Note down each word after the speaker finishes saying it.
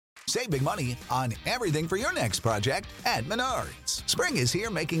Save big money on everything for your next project at Menards. Spring is here,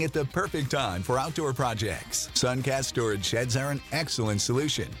 making it the perfect time for outdoor projects. Suncast storage sheds are an excellent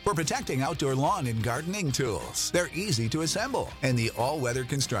solution for protecting outdoor lawn and gardening tools. They're easy to assemble, and the all-weather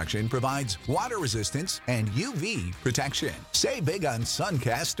construction provides water resistance and UV protection. Save big on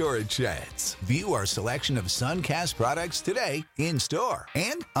Suncast storage sheds. View our selection of Suncast products today in-store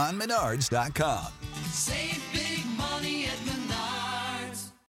and on Menards.com. Save big money at Menards.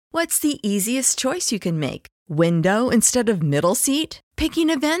 What's the easiest choice you can make? Window instead of middle seat? Picking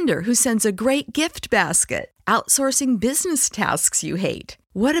a vendor who sends a great gift basket? Outsourcing business tasks you hate?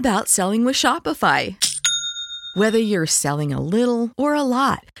 What about selling with Shopify? Whether you're selling a little or a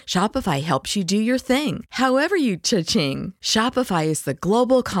lot, Shopify helps you do your thing, however you cha-ching. Shopify is the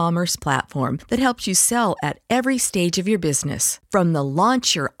global commerce platform that helps you sell at every stage of your business. From the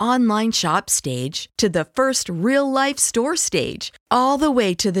launch your online shop stage to the first real-life store stage, all the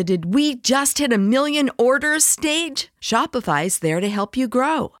way to the did we just hit 1 million orders stage. Shopify's there to help you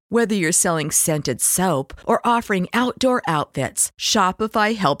grow. Whether you're selling scented soap or offering outdoor outfits,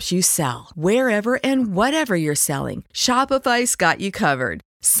 Shopify helps you sell. Wherever and whatever you're selling, Shopify's got you covered.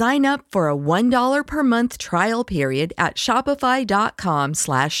 Sign up for a $1 per month trial period at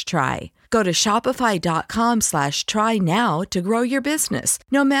shopify.com/try. Go to shopify.com/try now to grow your business,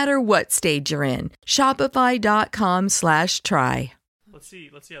 no matter what stage you're in. Shopify.com/try. Let's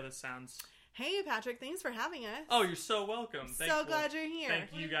see how this sounds. Hey, Patrick, thanks for having us. Oh, you're so welcome. So glad you're here.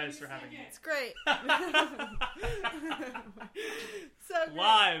 Thank you guys for having me. It's great. So great.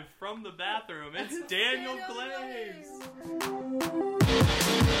 Live from the bathroom, it's Daniel Glaze.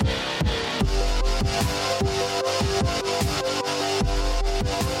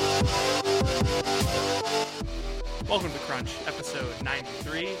 Welcome to Crunch, episode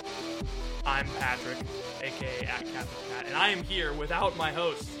 93. I'm Patrick, aka @CatholicPat, and I am here without my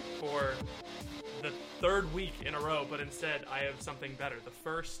host for the third week in a row, but instead I have something better. The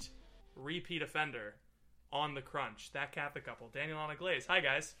first repeat offender on the Crunch, that Catholic couple, Daniel and Glaze. Hi,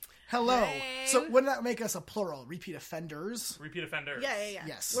 guys. Hello. Hey. So wouldn't that make us a plural? Repeat offenders? Repeat offenders. Yeah.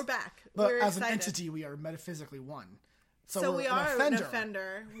 Yes. We're back. But We're as excited. an entity, we are metaphysically one. So we're we are an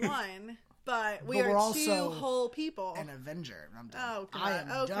offender, one, but we But we're are also two whole people. An avenger. I'm done. Oh, God. I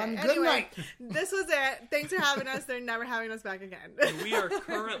am Okay. done. Good Anyway, night. This was it. Thanks for having us. They're never having us back again. And we are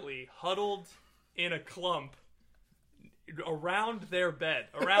currently huddled in a clump around their bed,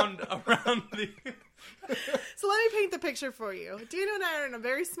 around the. So let me paint the picture for you. Daniel and I are in a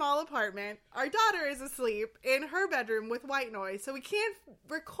very small apartment. Our daughter is asleep in her bedroom with white noise, so we can't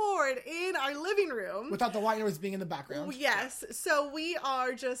record in our living room. Without the white noise being in the background. Yes, so we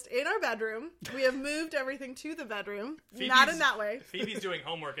are just in our bedroom. We have moved everything to the bedroom. Not Phoebe's- in that way. Phoebe's doing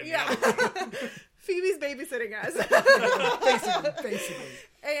homework in the Yeah. other room. Phoebe's babysitting us. Basically.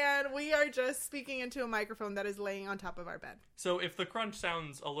 And we are just speaking into a microphone that is laying on top of our bed. So if the Crunch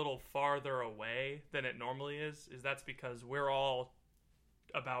sounds a little farther away than it normally is that's because we're all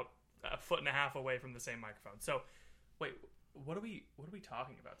about 1.5 feet away from the same microphone. So, wait, what are we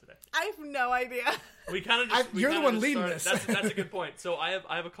talking about today? I have no idea. We kind of just You're the one leading this. That's a good point. So I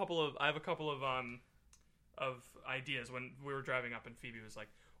have a couple of ideas. When we were driving up and Phoebe was like,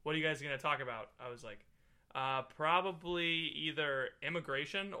 "What are you guys going to talk about?" I was like, probably either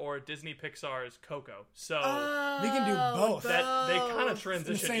immigration or Disney Pixar's Coco. So We can do both. that they kind of In the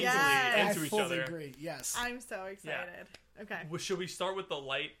transition same easily Yes. into I each fully other. agree. Yes. I'm so excited. Okay. Well, should we start with the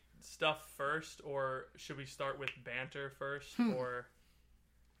light stuff first, or should we start with banter first, or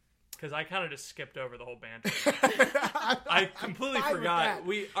because I kind of just skipped over the whole banter. I completely fine with forgot.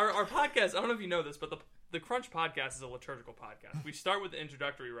 that. Our podcast. I don't know if you know this, but the Crunch podcast is a liturgical podcast. We start with the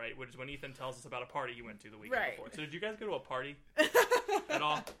introductory rite, which is when Ethan tells us about a party he went to the weekend Right. before. So did you guys go to a party at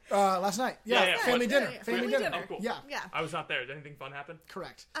all? Last night. Yeah. Yeah. Family dinner. Yeah. Family Family dinner. dinner. Oh, cool. Yeah. Yeah. I was not there. Did anything fun happen?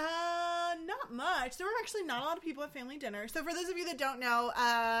 Correct. Not much. There were actually not a lot of people at family dinner. So for those of you that don't know,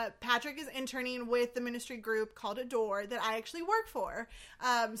 Patrick is interning with the ministry group called Adore that I actually work for.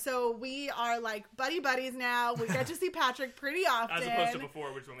 So we are like buddies now. We get to see Patrick pretty often. As opposed to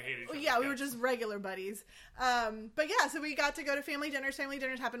before, which is when we hated each other. Yeah, we were just regular buddies. But yeah, so we got to go to family dinners. Family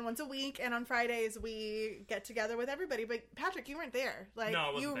dinners happen once a week, and on Fridays we get together with everybody. But Patrick, you weren't there. Like, No, I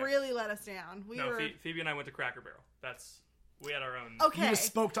wasn't you there. really let us down. Phoebe and I went to Cracker Barrel. We had our own. Okay. You just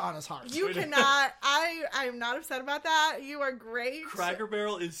spoke to Anna's heart. You cannot. I'm not upset about that. You are great. Cracker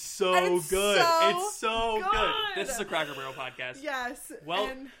Barrel is so It's good. so It's so good. good. This is a Cracker Barrel podcast. Yes. Well,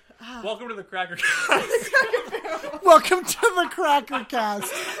 and, welcome to the Cracker Cast. Welcome to the Cracker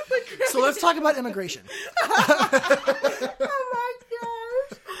Cast. So let's talk about immigration. oh my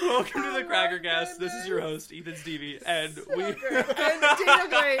gosh. Welcome to the Cracker Cast. This is your host, Ethan Stevie, and we and Daniel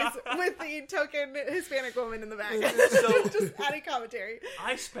Glaze with the token Hispanic woman in the back. So just adding commentary.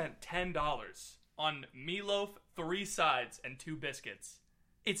 I spent $10 on meatloaf, 3 sides, and 2 biscuits.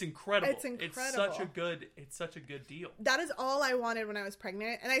 It's incredible. It's incredible. It's such a good deal. That is all I wanted when I was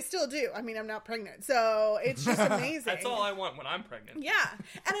pregnant, and I still do. I mean, I'm not pregnant, so it's just amazing. That's all I want when I'm pregnant. Yeah,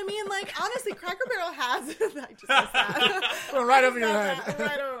 and I mean, like, honestly, Cracker Barrel has. I just missed that. Right over your head.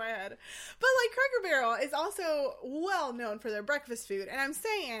 Right over my head. But like, Cracker Barrel is also well known for their breakfast food, and I'm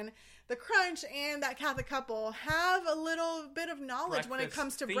saying the Crunch and that Catholic couple have a little bit of knowledge when it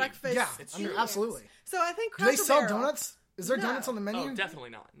comes to breakfast. Yeah, foods. absolutely. So I think Do Cracker they sell Barrel, donuts? Is there No. donuts on the menu? Oh, definitely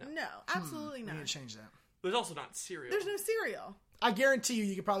not. No, absolutely We not. need to change that. There's also not cereal. There's no cereal. I guarantee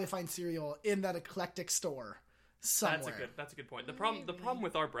you could probably find cereal in that eclectic store somewhere. That's a good point. The problem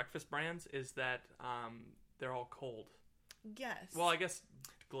with our breakfast brands is that they're all cold. Yes. Well, I guess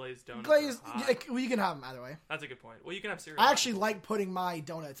glazed donuts. Glaze, are hot. you can have them either way. That's a good point. Well, you can have cereal. I actually like putting my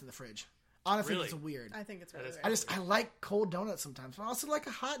donuts in the fridge. Honestly, Really? it's weird. I think it's really That is weird. I like cold donuts sometimes, but I also like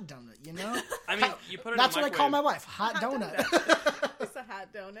a hot donut, you know? I mean, you put it That's in the what I call my microwave. wife, hot donut. It's a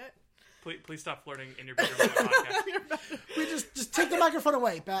hot donut. Please stop flirting in your bedroom on the podcast. We just take the microphone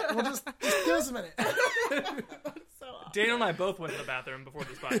away, Pat. We'll just give us a minute. So awesome. Daniel and I both went to the bathroom before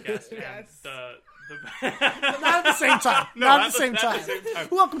this podcast, Yes. and Not at the same time. No, not not at the same time.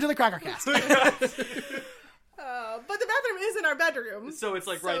 Welcome to the Cracker Cast. But the bathroom is in our bedroom. So it's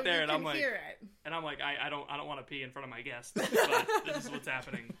like right there, you and I'm can like, hear it. and I'm like, I don't want to pee in front of my guests, but this is what's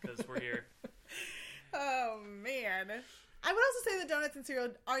happening because we're here. Oh man. I would also say that donuts and cereal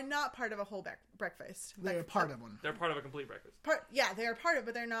are not part of a whole breakfast. They're part of one. They're part of a complete breakfast. They are part of,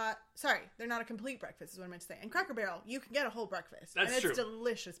 but they're not. Sorry, they're not a complete breakfast. Is what I meant to say. And Cracker Barrel, you can get a whole breakfast. That's and true. it's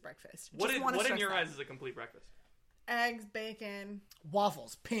delicious breakfast. What Just wanna in stress your that. eyes is a complete breakfast? Eggs, bacon.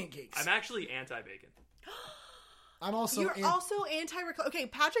 Waffles, pancakes. I'm actually anti-bacon. I'm also You're also anti-reclining. Okay,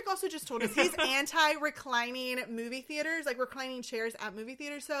 Patrick also just told us he's anti-reclining movie theaters, like reclining chairs at movie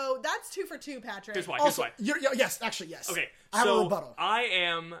theaters. So that's 2 for 2, Patrick. Here's why. also, yes. Okay, I have a so rebuttal. I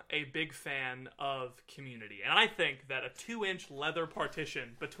am a big fan of Community, and I think that a 2-inch leather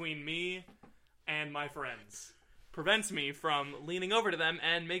partition between me and my friends prevents me from leaning over to them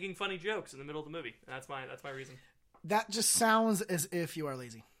and making funny jokes in the middle of the movie. That's my reason. That just sounds as if you are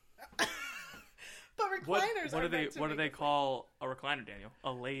lazy. But recliners What are do they meant to what do make they it call a recliner, Daniel?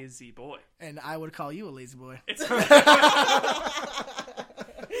 A lazy boy. And I would call you a lazy boy.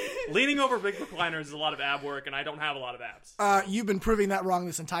 Leaning over big recliners is a lot of ab work, and I don't have a lot of abs. You've been proving that wrong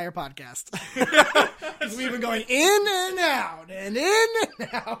this entire podcast. We've been going in and out and in and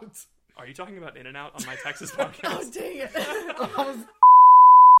out. Are you talking about In-N-Out on my Texas podcast? Oh, dang it.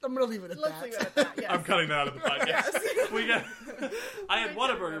 I'm going to leave it at Let's that. leave it at that, yes. I'm cutting that out of the podcast. Yes. I had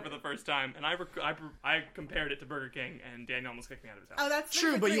Whataburger for the first time, and I compared it to Burger King, and Daniel almost kicked me out of his house. Oh, that's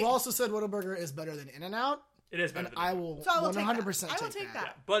True, but you great. also said Whataburger is better than In-N-Out. It is better And than I Burger King. will So I will 100% I will take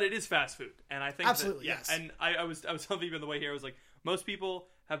that. But it is fast food, and I think Absolutely, that, yes. And I was telling you on the way here, I was like, most people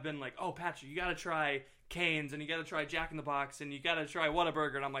have been like, oh, Patrick, you got to try Cane's, and you got to try Jack in the Box, and you got to try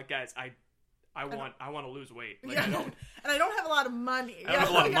Whataburger, and I'm like, guys, I want to lose weight. Like, Yeah. And I don't have a lot of money. I don't have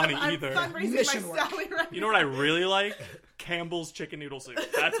a lot of money I'm either. fundraising Mission my work. salary right You know what I really like? Campbell's chicken noodle soup.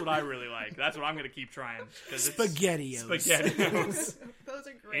 That's what I really like. That's what I'm going to keep trying. 'Cause it's SpaghettiOs. SpaghettiOs. Those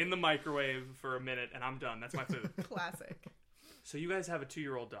are great. In the microwave for a minute, and I'm done. That's my food. Classic. So you guys have a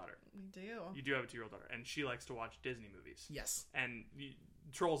 2-year-old daughter. We do. You do have a 2-year-old daughter, and she likes to watch Disney movies. Yes. And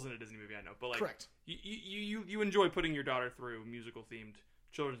Trolls isn't a Disney movie, I know, but like, Correct. You enjoy putting your daughter through musical themed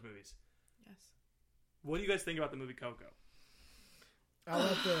children's movies. Yes. What do you guys think about the movie Coco? I'll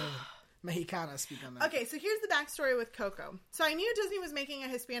let the Mexicana speak on that. Okay, so here's the backstory with Coco. So I knew Disney was making a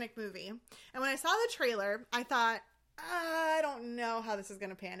Hispanic movie, and when I saw the trailer, I thought, I don't know how this is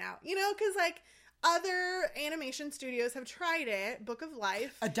going to pan out. You know, because like other animation studios have tried it, Book of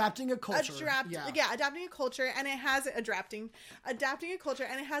Life. Adapting a culture. Adapting a culture, and it hasn't adapting a culture,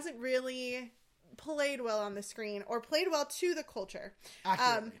 and it hasn't really played well on the screen or played well to the culture.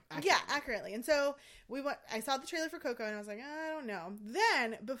 Accurately. Yeah, accurately. And so I saw the trailer for Coco, and I was like, I don't know.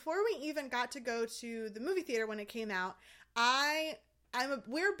 Then before we even got to go to the movie theater when it came out,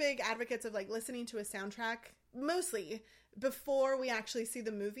 we're big advocates of like listening to a soundtrack mostly before we actually see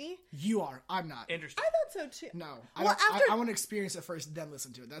the movie. You are. I'm not. Interesting. I thought so too. No. Well, I want to experience it first, then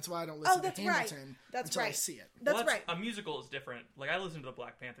listen to it. That's why I don't listen to Hamilton until I see it. That's right. A musical is different. Like, I listen to the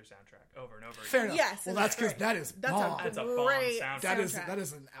Black Panther soundtrack over and over again. Fair enough. Yes, well, and that's because great. that is bomb. That's a bomb great soundtrack. That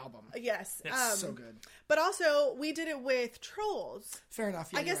is an album. Yes. It's So good. But also, we did it with Trolls. Fair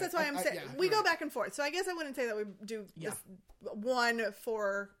enough. Yeah, I guess you're that's why right. I'm saying yeah, we you're go right. back and forth. So I guess I wouldn't say that we do this one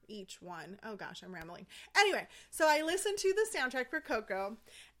for each one. Oh gosh, I'm rambling. Anyway, so I listened to the soundtrack for Coco,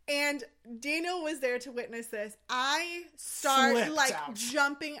 and Daniel was there to witness this. I start Flipped like out.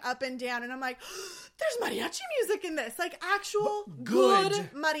 jumping up and down, and I'm like, there's mariachi music in this, like actual Good.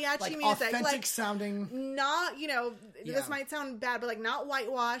 mariachi Like music, authentic like sounding. not, Yeah. this might sound bad, but like not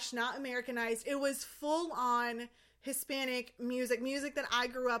whitewashed, not Americanized. It was full on Hispanic music that I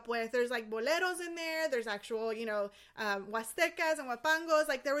grew up with. There's like boleros in there. There's actual, huastecas and huapangos.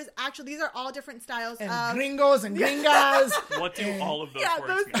 Like there was actually, these are all different styles And of gringos and gringas. What do all of those yeah,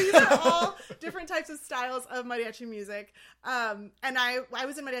 words mean? these are all different types of styles of mariachi music. And I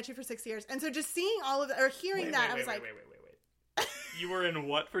was in mariachi for 6 years, and so just seeing all of that or hearing that, I was like, wait. You were in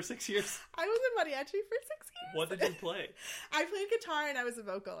what for 6 years? I was in mariachi for 6 years. What did you play? I played guitar and I was a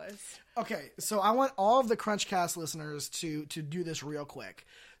vocalist. Okay, so I want all of the Crunchcast listeners to do this real quick.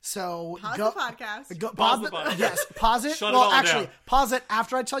 So Pause go, the podcast. Go, Pause the podcast. Yes, pause it. Shut it well, all actually, down. pause it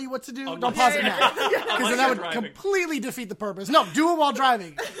after I tell you what to do. Oh, Don't yeah, pause it yeah, now, yeah. because Unless then that you're would driving. completely defeat the purpose. No, do it while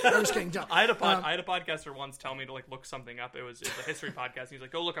driving. I'm just kidding. Don't. I had a podcaster once tell me to like look something up. It was a history podcast. He was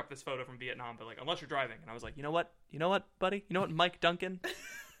like, "Go look up this photo from Vietnam," but like unless you're driving. And I was like, "You know what, buddy? You know what, Mike Duncan?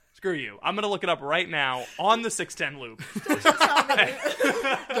 Screw you. I'm gonna look it up right now on the 610 loop."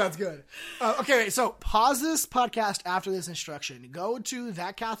 That's good. Okay, so pause this podcast after this instruction. Go to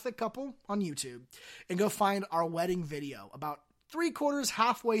That Catholic Couple on YouTube and go find our wedding video. About 3/4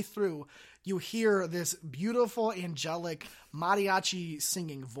 halfway through, you hear this beautiful, angelic mariachi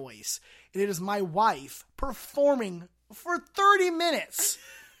singing voice. And it is my wife performing for 30 minutes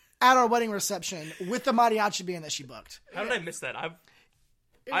at our wedding reception with the mariachi band that she booked. How did I miss that?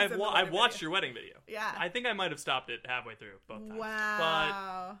 It was I've in the watched wedding video. your wedding video. Yeah. I think I might have stopped it halfway through both times.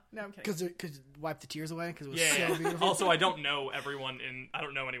 Wow. No, I'm kidding. Because wipe the tears away because it was Yeah. so yeah. beautiful. Also, I don't know anyone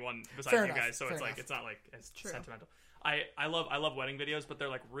besides Fair you enough, guys, so fair it's like enough. it's not like as sentimental. I love wedding videos, but they're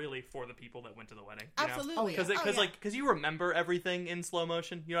like really for the people that went to the wedding. You know? Absolutely. Because you remember everything in slow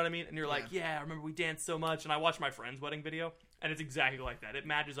motion, you know what I mean? And you're like, yeah, I remember we danced so much. And I watched my friend's wedding video, and it's exactly like that. It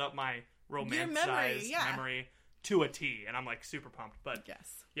matches up my romanticized memory to a T, and I'm like super pumped. But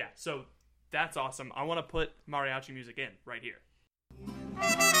Yes. yeah, so that's awesome. I want to put mariachi music in right here.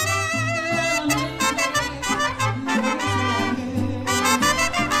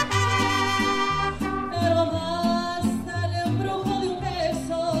 Pero basta el embrujo de un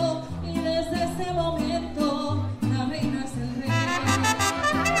beso y desde ese momento la reina es el rey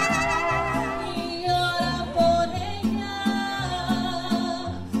y llora por ella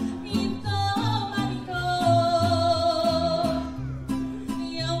y toma licor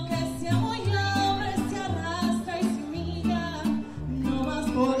y aunque sea muy hombre se arrastra y se humilla no más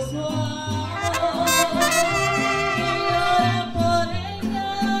por su amor y llora por ella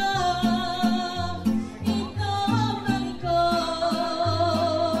y toma licor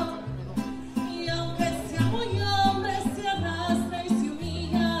y aunque sea muy hombre se arrastra y se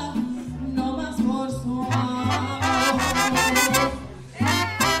humilla no más por su amor.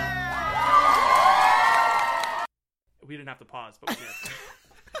 We didn't have to pause, but we did.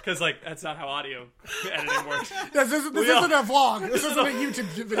 Because, like, that's not how audio editing works. This isn't a vlog. This isn't a YouTube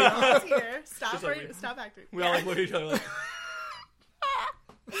video. Here. Stop Just like stop acting. We all, like, look at each other like...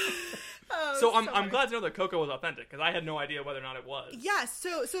 So I'm glad to know that Coco was authentic, because I had no idea whether or not it was. Yes.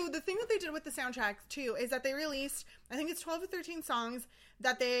 So the thing that they did with the soundtrack too is that they released, I think it's 12 or 13 songs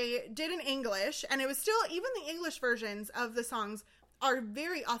that they did in English, and it was still, even the English versions of the songs are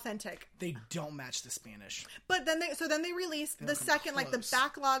very authentic. They don't match the Spanish. But then they released the come second, like the close.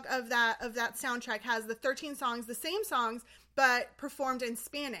 backlog of that soundtrack has the 13 songs, the same songs, but performed in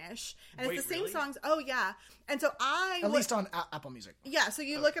Spanish, and Wait, it's the same really? songs. Oh yeah. And so At least on Apple Music. yeah, so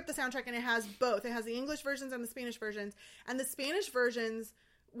you look up the soundtrack and it has both. It has the English versions and the Spanish versions. And the Spanish versions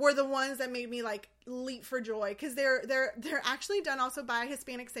were the ones that made me like leap for joy, because they're actually done also by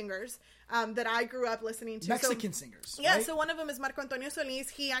Hispanic singers that I grew up listening to. Mexican singers. Yeah, right? so one of them is Marco Antonio Solis.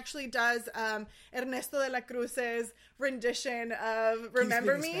 He actually does Ernesto de la Cruz's rendition of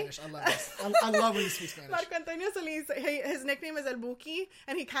Remember He's Me. Spanish. I love this. I love when he speaks Spanish. Marco Antonio Solis, his nickname is El Buki,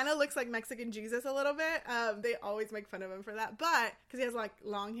 and he kind of looks like Mexican Jesus a little bit. They always make fun of him for that, but because he has like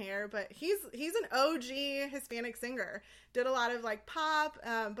long hair. But he's an OG Hispanic singer. Did a lot of like pop,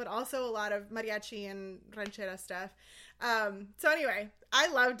 but also a lot of mariachi and ranchera stuff. So anyway, I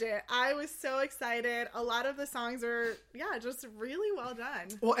loved it. I was so excited. A lot of the songs are, just really well done.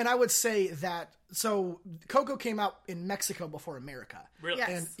 Well, and I would say that, so Coco came out in Mexico before America. Really? Yes.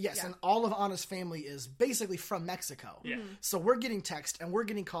 And Yeah. and all of Anna's family is basically from Mexico. Yeah. So we're getting text and we're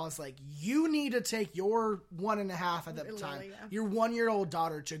getting calls like, you need to take your 1.5 at that time, Lily, yeah. your 1-year-old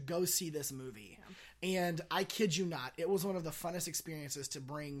daughter to go see this movie. And I kid you not, it was one of the funnest experiences to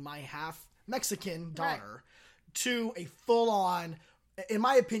bring my half Mexican daughter to a full-on, in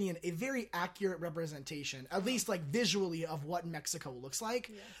my opinion, a very accurate representation, at least like visually, of what Mexico looks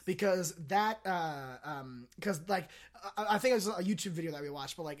like. Because that, I think it was a YouTube video that we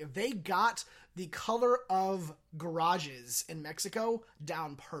watched, but like they got the color of garages in Mexico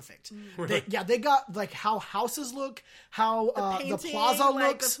down perfect. They got like how houses look, how the plaza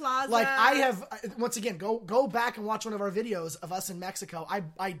looks. Like I have, once again, go back and watch one of our videos of us in Mexico.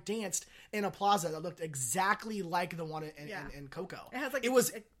 I danced in a plaza that looked exactly like the one in Coco. It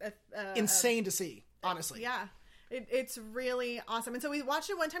was insane to see, honestly. Yeah. It's really awesome. And so we watched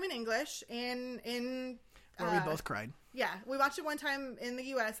it one time in English where we both cried. Yeah, we watched it one time in the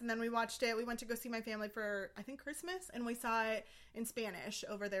U.S. and then we went to go see my family for, I think, Christmas, and we saw it in Spanish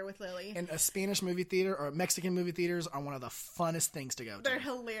over there with Lily. And a Spanish movie theater or Mexican movie theaters are one of the funnest things to go to. They're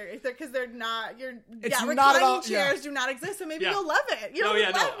hilarious. Because they're not, reclining chairs do not exist, so maybe you'll love it. You'll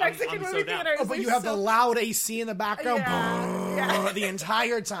love Mexican movie theaters. Oh, but you have the loud AC in the background the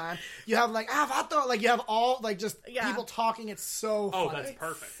entire time. You have like, you have all, like, just people talking. It's so funny. Oh, that's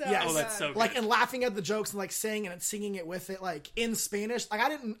perfect. That's so good. Like, and laughing at the jokes and like saying and singing it with it, like in Spanish. Like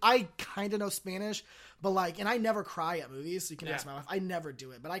I kind of know Spanish, but like, and I never cry at movies. So you can ask my wife. I never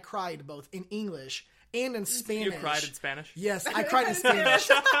do it, but I cried both in English and in Spanish. You cried in Spanish? Yes, I cried in Spanish.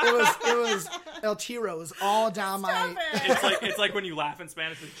 It was El Tiro's all down my. It's like when you laugh in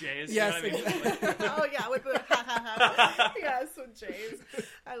Spanish with J's. Yes, you know what I mean? exactly. Oh yeah, with the ha ha ha. Yes, with James.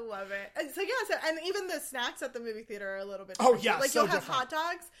 I love it. And so and even the snacks at the movie theater are a little bit different. Oh yeah, like so you'll have different. hot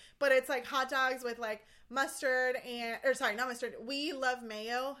dogs, but it's like hot dogs with like mustard not mustard. We love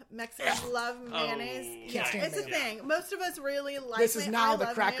mayo. Mexicans love mayonnaise. Can't stand it's mayo. a thing. Most of us really like. This is now the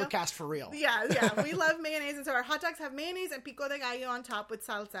love Cracker mayo. Cast for real. Yeah, we love mayonnaise, and so our hot dogs have mayonnaise and pico de gallo on top with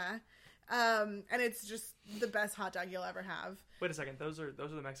salsa. And it's just the best hot dog you'll ever have. Wait a second, those are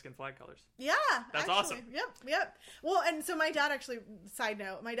the Mexican flag colors. Yeah, that's actually. awesome. Yep. Well, and so my dad actually, side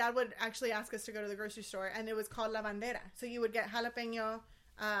note, my dad would actually ask us to go to the grocery store, and it was called La Bandera. So you would get jalapeno,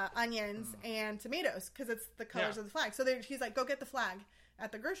 onions, and tomatoes because it's the colors of the flag. So he's like, go get the flag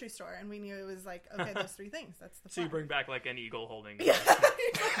at the grocery store, and we knew it was like, okay, those three things. That's the flag. So you bring back like an eagle holding. Yeah.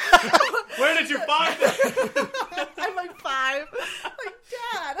 Where did you find it? I'm like 5. Like,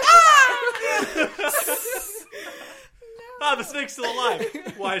 Dad. Ah, the snake's still alive.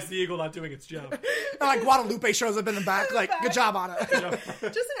 Why is the eagle not doing its job? Like Guadalupe shows up in the back, like, good job on it. Just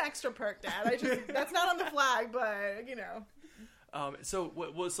an extra perk, Dad. That's not on the flag, but you know. So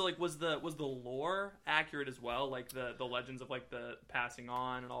was the lore accurate as well? Like the legends of like the passing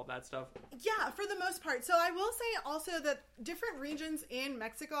on and all that stuff? Yeah, for the most part. So I will say also that different regions in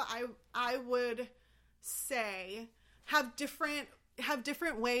Mexico, I would say have different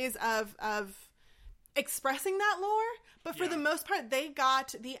ways of expressing that lore. But for the most part, they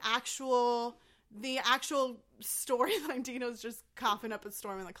got the actual storyline. Dino's just coughing up a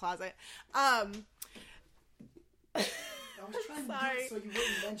storm in the closet. I was trying Sorry. to do it so you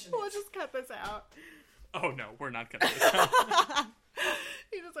wouldn't mention We'll it. just cut this out. Oh no, we're not gonna do that.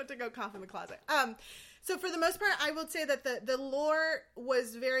 He just went to go cough in the closet. So for the most part, I would say that the lore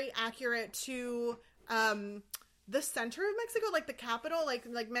was very accurate to the center of Mexico, like the capital,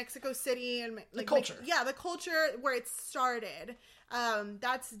 like Mexico City and like the culture. The culture where it started.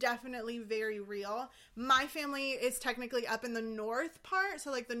 That's definitely very real. My family is technically up in the north part,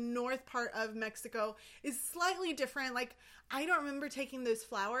 so like the north part of Mexico is slightly different. Like I don't remember taking those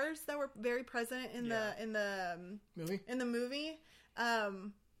flowers that were very present in the movie.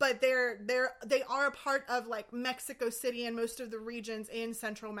 But they are a part of like Mexico City and most of the regions in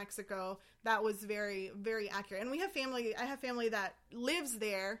central Mexico. That was very, very accurate. And I have family that lives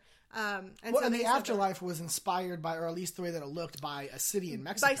there. And the afterlife was inspired by, or at least the way that it looked, by a city in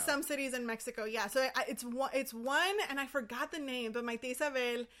Mexico. By some cities in Mexico, yeah. So it's one, and I forgot the name, but my tia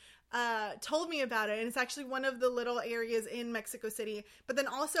Isabel told me about it, and it's actually one of the little areas in Mexico City. But then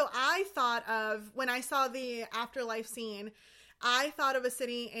also I thought of, when I saw the afterlife scene, I thought of a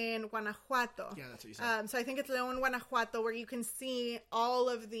city in Guanajuato. Yeah, that's what you said. So I think it's León, Guanajuato, where you can see all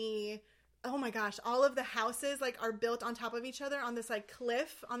of the houses like are built on top of each other on this like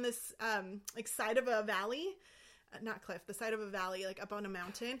cliff on this like side of a valley. Not cliff, the side of a valley, like up on a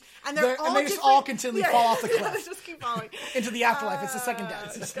mountain, and they just all continually fall off the cliff. They just keep falling into the afterlife. It's the second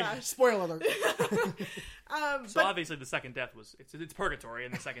death. Spoiler alert. So obviously the second death it's purgatory,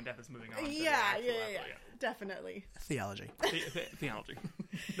 and the second death is moving on. Yeah, definitely. Theology. Theology.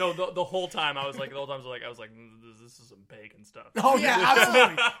 No, the whole time I was like, this is some pagan stuff. Oh yeah,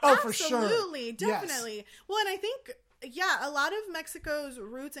 absolutely. Oh, for sure. Absolutely, definitely. Yes. Well, and I think yeah, a lot of Mexico's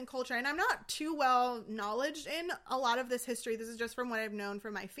roots and culture, and I'm not too well knowledged in a lot of this history. This is just from what I've known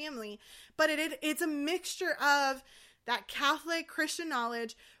from my family, but it's a mixture of that Catholic Christian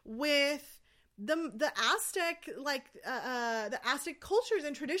knowledge with the Aztec, like the Aztec cultures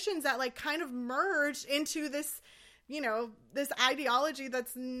and traditions that like kind of merged into this, this ideology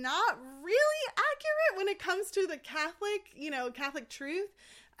that's not really accurate when it comes to the Catholic truth.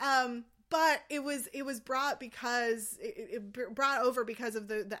 But it was brought because it brought over because of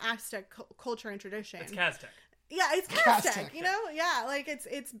the Aztec culture and tradition. It's Caztec. Yeah, it's Caztec, Yeah, like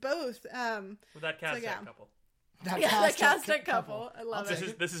it's both. With that Caztec couple. The Caztec couple. I love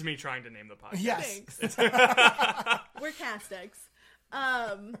it. This is me trying to name the podcast. Yes. Thanks. We're Caztecs.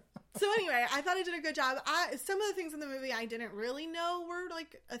 So anyway, I thought I did a good job. Some of the things in the movie I didn't really know were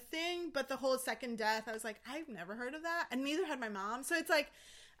like a thing, but the whole second death, I was like, I've never heard of that, and neither had my mom. So it's like,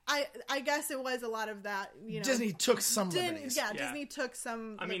 I guess it was a lot of that. Disney took some liberties. Yeah, Disney took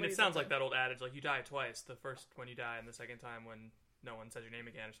some. I mean, it sounds like that old adage, like you die twice. The first when you die, and the second time when no one says your name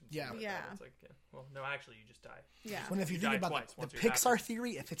again or something. Yeah. Like that. It's like, well, no, actually, you just die. Yeah. When if you think about the Pixar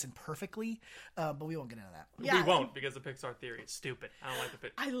theory, it fits in perfectly, but we won't get into that. Yeah. We won't, because the Pixar theory is stupid. I don't like the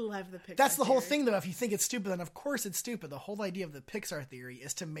Pixar. I love the Pixar. That's the whole thing, though. If you think it's stupid, then of course it's stupid. The whole idea of the Pixar theory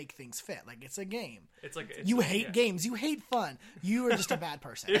is to make things fit. Like, it's a game. You hate games. You hate fun. You are just a bad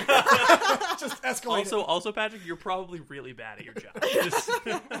person. Just escalate. Also, Patrick, you're probably really bad at your job.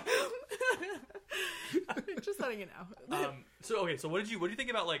 Just letting you know. So what do you think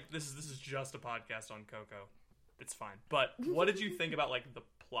about, like, this is just a podcast on Coco. It's fine. But what did you think about, like, the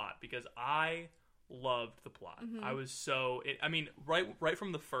plot? Because I loved the plot. Mm-hmm. I was right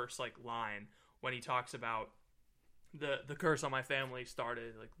from the first, like, line when he talks about the curse on my family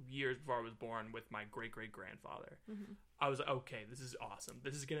started, like, years before I was born with my great-great-grandfather. Mm-hmm. I was like, okay, this is awesome.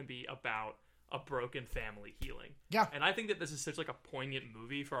 This is going to be about a broken family healing. Yeah. And I think that this is such, like, a poignant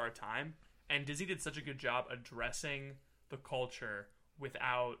movie for our time. And Disney did such a good job addressing the culture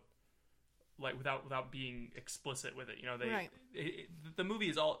without being explicit with it. Right. The movie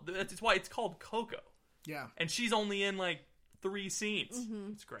is all. That's why it's called Coco. Yeah. And she's only in like 3 scenes.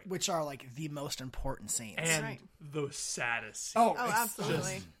 Mm-hmm. It's great. Which are like the most important scenes. And the saddest. Oh, Oh,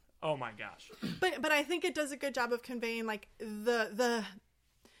 absolutely. Oh my gosh. But I think it does a good job of conveying like the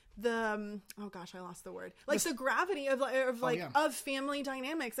oh gosh, I lost the word. Like the gravity of family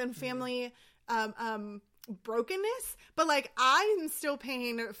dynamics and family brokenness. But like I'm still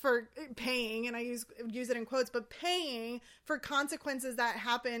paying, and I use it in quotes, but paying for consequences that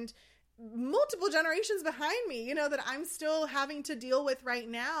happened multiple generations behind me, that I'm still having to deal with right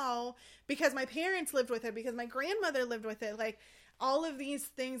now because my parents lived with it, because my grandmother lived with it. Like all of these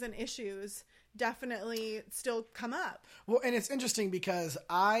things and issues definitely still come up. Well, and it's interesting because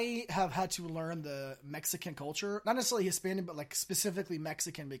I have had to learn the Mexican culture, not necessarily Hispanic, but like specifically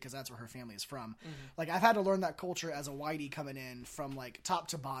Mexican because that's where her family is from. Mm-hmm. Like I've had to learn that culture as a whitey coming in from like top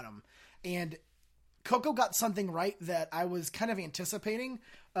to bottom. And Coco got something right that I was kind of anticipating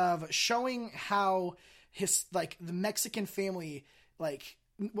of showing how the Mexican family, like,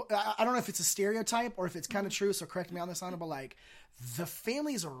 I don't know if it's a stereotype or if it's kind of true. So correct me on this, Anna, but like the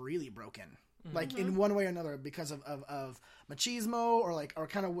families are really broken. Like in one way or another because of machismo or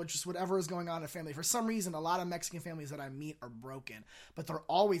kind of just whatever is going on in a family. For some reason, a lot of Mexican families that I meet are broken, but they're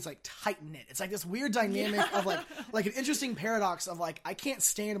always like tight knit. It's like this weird dynamic of like an interesting paradox of like, I can't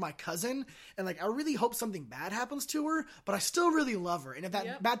stand my cousin and like, I really hope something bad happens to her, but I still really love her. And if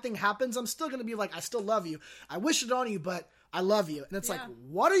that bad thing happens, I'm still going to be like, I still love you. I wish it on you, but I love you. And it's like,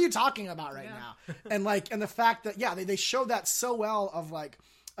 what are you talking about right now? And the fact that, they show that so well of like,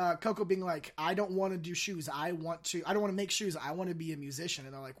 Coco being like, I don't want to do shoes. I don't want to make shoes. I want to be a musician.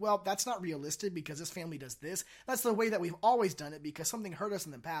 And they're like, well, that's not realistic because this family does this. That's the way that we've always done it because something hurt us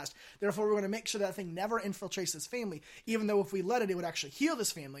in the past. Therefore, we're going to make sure that thing never infiltrates this family, even though if we let it, it would actually heal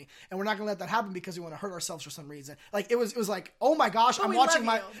this family. And we're not going to let that happen because we want to hurt ourselves for some reason. Like it was like, oh my gosh, but I'm watching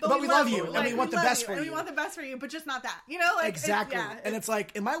but we love you. And we want the best for you. And we want the best for you, but just not that. Exactly. And it's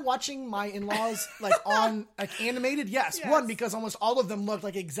like, am I watching my in-laws like on like animated? Yes. One, because almost all of them looked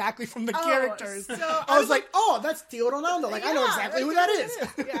like exactly from the characters. So I was like, oh, that's Theo Ronaldo. Like I know exactly who that is.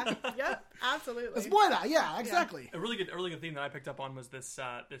 Yeah. Yep. Absolutely. It's boy that. Yeah, exactly. A really good theme that I picked up on was this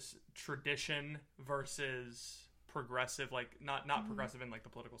tradition versus progressive, like not progressive in like the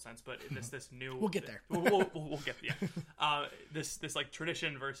political sense, but this new. We'll get there. We'll get there. This like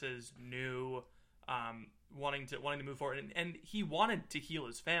tradition versus new, wanting to move forward, and he wanted to heal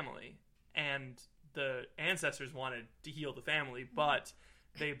his family, and the ancestors wanted to heal the family, but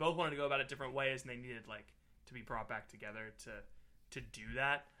they both wanted to go about it different ways, and they needed like to be brought back together to do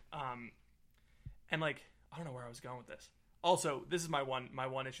that. And like I don't know where I was going with this. Also, this is my one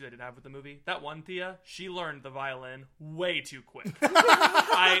issue that I didn't have with the movie. That one Thea, she learned the violin way too quick.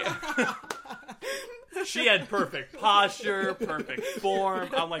 She had perfect posture, perfect form.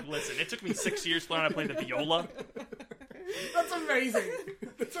 I'm like, listen, it took me 6 years to learn how to play the viola. That's amazing.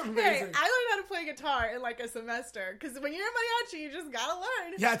 That's Hey, amazing. I learned how to play guitar in like a semester because when you're in mariachi, you just gotta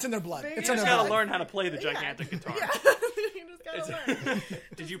learn. Yeah, it's in their blood. You It's You in just their gotta blood. learn how to play the gigantic guitar. Yeah, you just gotta learn.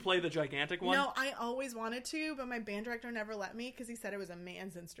 Did you play the gigantic one? No, I always wanted to, but my band director never let me because he said it was a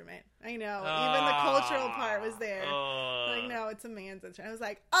man's instrument. I know. Even the cultural part was there. Like, no, it's a man's instrument. I was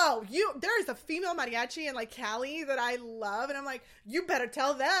like, oh, there's a female mariachi in like Cali that I love, and I'm like, you better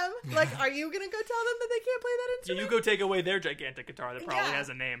tell them. Like, are you gonna go tell them that they can't play that Yeah, instrument? you go take away their gigantic guitar that probably Yeah. has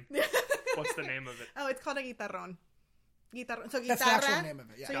a name. What's the name of it? Oh, it's called a guitarrón. Guitarrón. So guitarra. That's the actual name of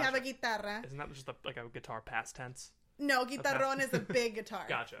it, yeah. So you have a guitarra. Isn't that just like a guitar past tense? No, guitarrón is a big guitar.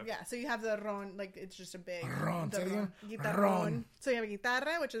 Gotcha, okay. Yeah, so you have the ron, like it's just a big. Ron, the say it again. Guitarrón. Ron. So you have a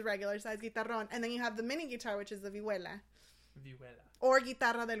guitarra, which is regular size guitarrón, and then you have the mini guitar, which is the vihuela. Vihuela. Or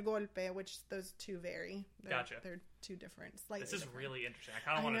guitarra del golpe, which those two vary. Gotcha. They're two different, slightly This is different. really interesting. I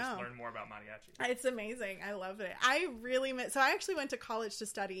kind of I want to just know. learn more about mariachi. It's amazing. I love it. I really so I actually went to college to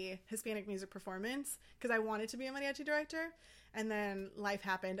study Hispanic music performance because I wanted to be a mariachi director, and then life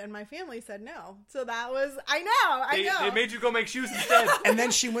happened, and my family said no. So that was I know. They made you go make shoes instead. And then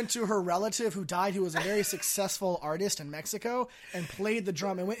she went to her relative who died, who was a very successful artist in Mexico, and played the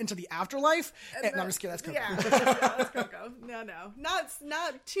drum and went into the afterlife. And, no, I'm just kidding. That's cool. Yeah, that's Coco. No,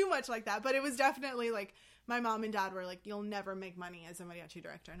 not too much like that, but it was definitely like my mom and dad were like, "You'll never make money as a mariachi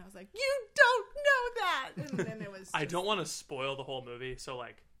director," and I was like, "You don't know that." And then it was. I don't want to spoil the whole movie, so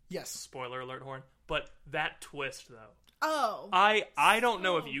like, Yes. spoiler alert horn. But that twist, though, Oh I don't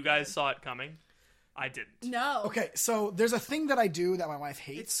know if you guys saw it coming. I didn't. no. Okay, so there's a thing that I do that my wife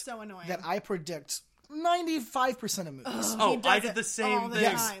hates. It's so annoying. That I predict 95% of movies. Oh, He I does did it the same all the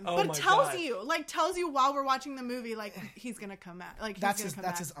thing. time. Oh but my tells God. you while we're watching the movie, like he's gonna come out. Like he's That's gonna his. come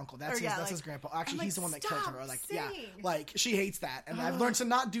That's back. his uncle. Or, That's his. yeah, That's like- his grandpa. Actually, I'm he's the one that killed stop her. Like, saying. yeah, like she hates that, and I've learned to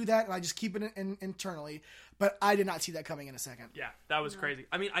not do that, and I just keep it internally. But I did not see that coming in a second. Yeah, that was crazy.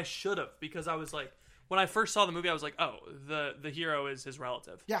 I mean, I should have, because I was like, when I first saw the movie, I was like, oh, the hero is his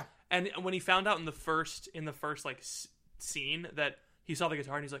relative. Yeah. And when he found out in the first like scene that he saw the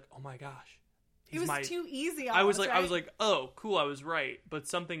guitar, and he's like, oh my gosh, It was too easy. I was almost, like, oh, cool, I was right, but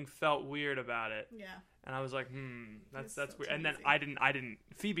something felt weird about it. yeah. And I was like, that's so weird. And then cheesy. I didn't.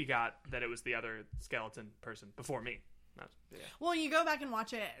 Phoebe got that it was the other skeleton person before me. Yeah. Well, you go back and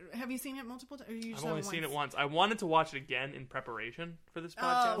watch it. Have you seen it multiple times? Or you just I've only have seen it once. I wanted to watch it again in prepreparation for this Oh,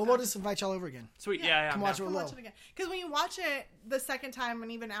 podcast. Well, we'll just invite y'all over again. Sweet, yeah. Come I'm watch down. it Come with watch Lil. it again. Because when you watch it the second time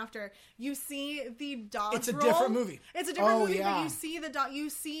and even after, you see the dog's It's a role. different movie. It's a different Oh, movie, yeah. but you see the dog. You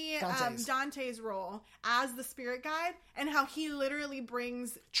see Dante's. Dante's role as the spirit guide and how he literally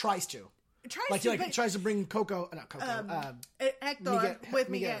Tries to. tries He but- tries to bring Hector Hector with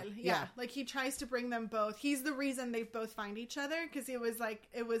Miguel. Miguel. Yeah. Yeah. Like he tries to bring them both. He's the reason they both find each other because he was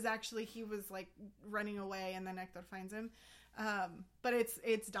running away and then Hector finds him. But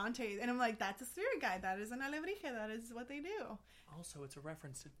it's Dante and I'm like, that's a spirit guide. That is an alebrije. That is what they do. Also, it's a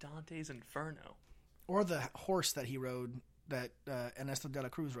reference to Dante's Inferno. or the horse that he rode, that Ernesto de la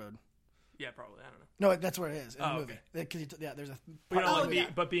Cruz rode. Yeah, probably. I don't know. No, that's what it is in the movie. okay. 'Cause there's a. But, you know, Oh, like, yeah.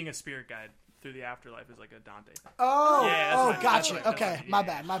 but being a spirit guide through the afterlife is like a Dante thing. Oh, Yeah, that's oh, what I- gotcha. that's what- Okay, that's- my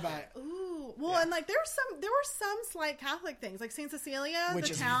yeah. bad. Ooh, well, and like there were some slight Catholic things, like Saint Cecilia, Which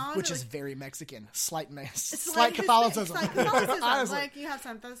the is town, which like, is very Mexican. Slight slight Catholicism. Slight Catholicism. Honestly. Like you have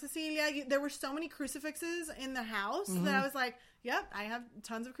Santa Cecilia. There were so many crucifixes in the house that I was like, "Yep, I have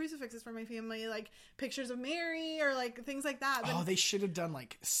tons of crucifixes for my family." Like pictures of Mary or like things like that. But Oh, they should have done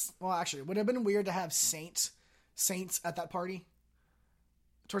like. Well, actually, it would have been weird to have saints at that party.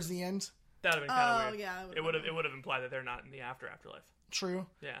 Towards the end. That would have been kind of weird. yeah, that It would have implied that they're not in the afterlife. True.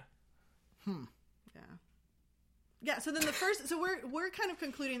 Yeah. yeah. So then we're kind of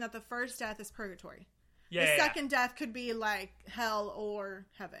concluding that the first death is purgatory. Yeah. The yeah, second death could be like hell or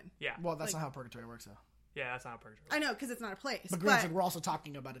heaven. Yeah. Well, that's not how purgatory works, though. Yeah, that's not purgatory. I know because it's not a place. But But, granted, we're also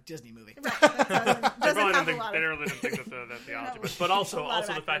talking about a Disney movie. right, that doesn't They probably have didn't a lot think, they of. really didn't think that the theology, No. but also A lot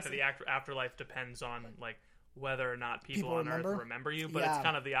of the fact that accuracy. the afterlife depends on like whether or not people People on remember? earth remember you. But Yeah. it's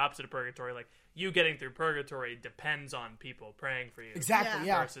kind of the opposite of purgatory. Like you getting through purgatory depends on people praying for you. Exactly.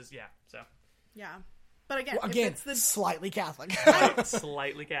 Yeah. Yeah. Versus Yeah, but again, Well, if again, it's the slightly Catholic.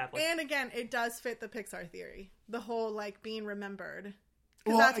 Slightly Catholic. and again, it does fit the Pixar theory. The whole like being remembered.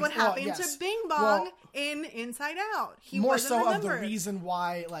 Because that's what happened to Bing Bong in Inside Out. He more wasn't so remembered. of the reason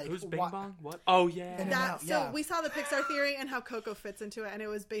why, like, Who's Bing Bong? What? Oh yeah. So we saw the Pixar theory and how Coco fits into it, and it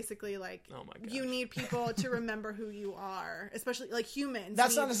was basically like, Oh my gosh. you need people to remember who you are, especially like humans.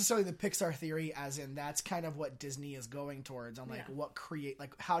 That's not necessarily the Pixar theory, as in that's kind of what Disney is going towards on like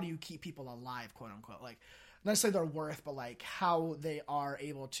how do you keep people alive, quote unquote, like not necessarily their worth, but like how they are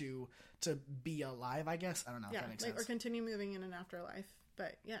able to be alive. I guess I don't know. If that makes sense. Or continue moving in an afterlife.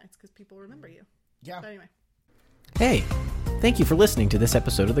 But yeah, it's because people remember you. Yeah. But anyway. Hey, thank you for listening to this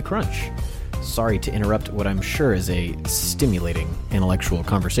episode of The Crunch. Sorry to interrupt what I'm sure is a stimulating intellectual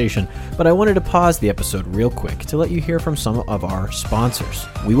conversation, but I wanted to pause the episode real quick to let you hear from some of our sponsors.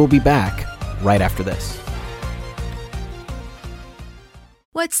 We will be back right after this.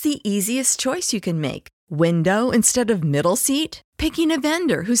 What's the easiest choice you can make? Window instead of middle seat? Picking a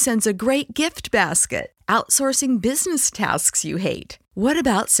vendor who sends a great gift basket? Outsourcing business tasks you hate? What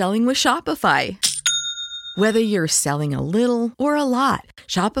about selling with Shopify? Whether you're selling a little or a lot,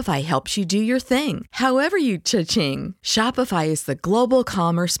 Shopify helps you do your thing, however you cha-ching. Shopify is the global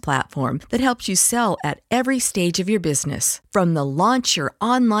commerce platform that helps you sell at every stage of your business. From the launch your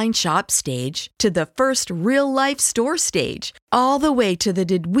online shop stage to the first real-life store stage, all the way to the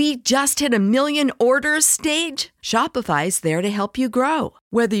did we just hit 1 million orders stage. Shopify's there to help you grow.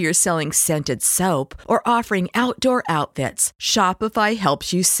 Whether you're selling scented soap or offering outdoor outfits, Shopify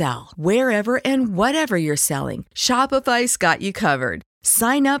helps you sell. Wherever and whatever you're selling, Shopify's got you covered.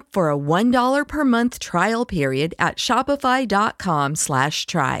 Sign up for a $1 per month trial period at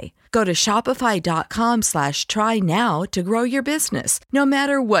shopify.com/try. Go to shopify.com/try now to grow your business, no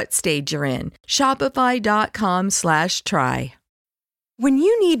matter what stage you're in. Shopify.com/try. When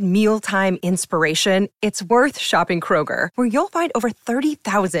you need mealtime inspiration, it's worth shopping Kroger, where you'll find over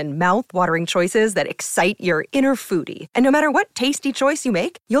 30,000 mouth-watering choices that excite your inner foodie. And no matter what tasty choice you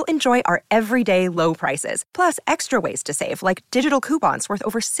make, you'll enjoy our everyday low prices, plus extra ways to save, like digital coupons worth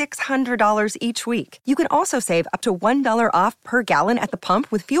over $600 each week. You can also save up to $1 off per gallon at the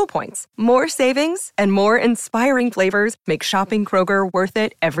pump with fuel points. More savings and more inspiring flavors make shopping Kroger worth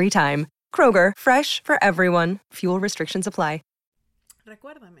it every time. Kroger, fresh for everyone. Fuel restrictions apply.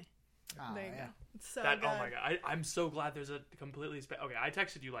 Recuérdame. There you go. It's so Oh good. my god, I'm so glad there's a completely okay. I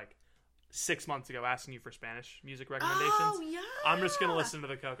texted you like 6 months ago asking you for Spanish music recommendations. Oh yeah. I'm just gonna listen to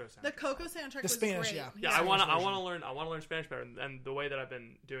the Coco soundtrack. The Coco soundtrack was Spanish, great. Yeah, I want to learn Spanish better, and the way that I've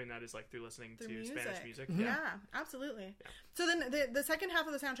been doing that is like through listening to Spanish music. Yeah, absolutely. Yeah. So then the second half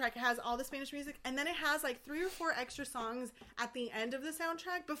of the soundtrack has all the Spanish music, and then it has like 3 or 4 extra songs at the end of the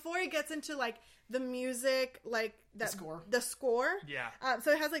soundtrack before it gets into like the music, like the score. Yeah.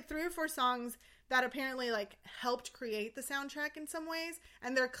 So it has like 3 or 4 songs that apparently like helped create the soundtrack in some ways,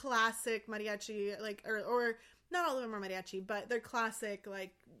 and they're classic mariachi, like or not all of them are mariachi, but they're classic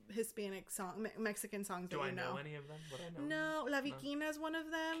like Hispanic song, Mexican songs. Do that I you know any of them? Would I know No, La Viquina is one of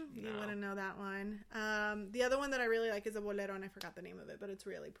them. You wouldn't know that one. The other one that I really like is a bolero, and I forgot the name of it, but it's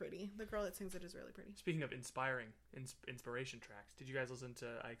really pretty. The girl that sings it is really pretty. Speaking of inspiring inspiration tracks, did you guys listen to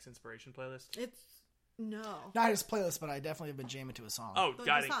Ike's inspiration playlist? Not his playlist, but I definitely have been jamming to a song. Oh, The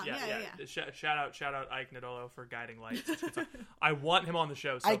guiding, song. yeah. Shout out Ike Nadolo for Guiding Lights. It's a good song. I want him on the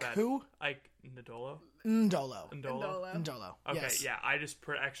show so Ike bad. who? Ike Nadolo. Ndolo. Okay, yes. yeah. I just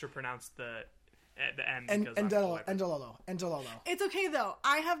extra pronounced the N And because I'm white. Ndololo. It's okay though.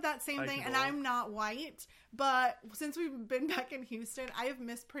 I have that same Ike thing, and Nadolo. I'm not white. But since we've been back in Houston, I have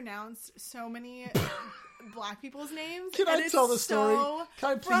mispronounced so many black people's names. Can I tell the story?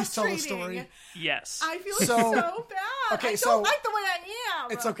 Can I please tell the story? Yes. I feel so bad. Okay, I so don't like the way I am.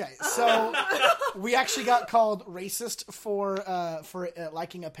 It's okay. So we actually got called racist for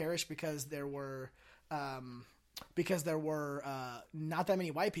liking a parish because there were not that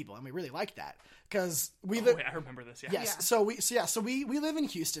many white people, and we really liked that because we live. Wait, I remember this. Yeah. Yes. Yeah. So we live in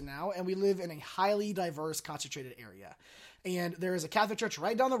Houston now, and we live in a highly diverse, concentrated area. And there is a Catholic church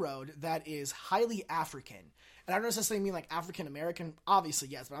right down the road that is highly African. And I don't necessarily mean like African American, obviously,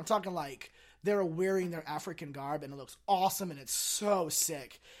 yes, but I'm talking like they're wearing their African garb and it looks awesome and it's so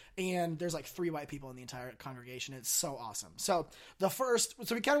sick. And there's like 3 white people in the entire congregation. It's so awesome. So we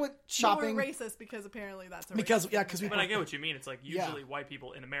kind of went shopping. But we're racist because apparently that's a because racist we. But I get what you mean. It's like usually white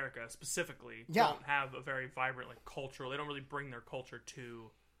people in America specifically don't have a very vibrant like cultural. They don't really bring their culture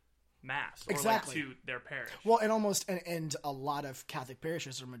to mass or exactly like to their parish. Well, and a lot of Catholic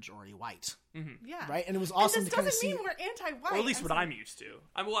parishes are majority white. Mm-hmm. Yeah. Right, and it was awesome and to kind of this see. doesn't mean we're anti-white. Or at least what I'm used to.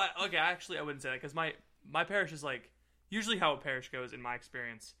 Actually, I wouldn't say that because my parish is like usually how a parish goes in my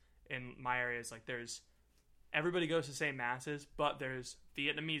experience in my area is like everybody goes to the same masses, but there's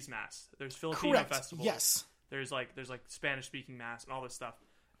Vietnamese mass, there's Filipino Correct. festivals, Yes. There's like Spanish speaking mass and all this stuff,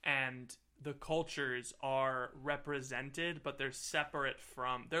 and the cultures are represented, but they're separate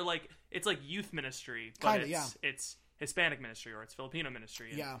from. They're like it's like youth ministry, but it's Hispanic ministry or it's Filipino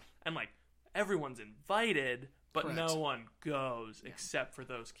ministry. And like everyone's invited, but Correct. no one goes except for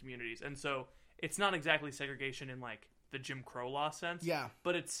those communities, and so it's not exactly segregation in like the Jim Crow law sense.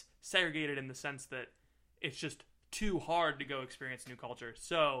 But it's segregated in the sense that it's just too hard to go experience new culture.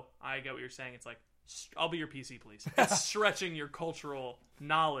 So I get what you're saying. It's like, I'll be your PC, please. It's stretching your cultural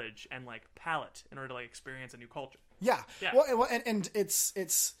knowledge and like palate in order to like experience a new culture. Well, and it's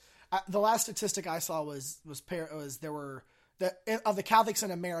the last statistic I saw was there were of the Catholics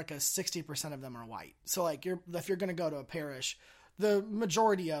in America, 60% of them are white. So like if you're going to go to a parish, the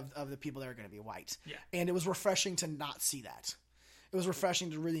majority of the people there are going to be white. And it was refreshing to not see that. It was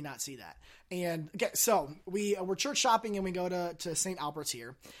refreshing to really not see that. And okay, so we're church shopping and we go to St. Albert's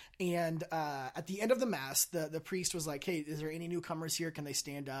here. And at the end of the mass, the priest was like, "Hey, is there any newcomers here? Can they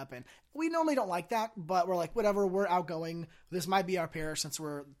stand up?" And we normally don't like that, but we're like, whatever, we're outgoing. This might be our parish since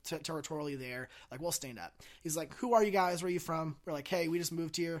we're territorially there. Like, we'll stand up. He's like, "Who are you guys? Where are you from?" We're like, "Hey, we just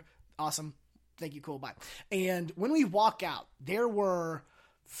moved here. Awesome. Thank you. Cool. Bye." And when we walk out, there were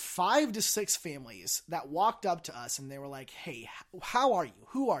 5 to 6 families that walked up to us and they were like, "Hey, how are you?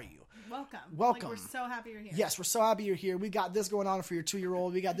 Who are you? Welcome. Welcome. Like, we're so happy you're here." Yes, we're so happy you're here. We got this going on for your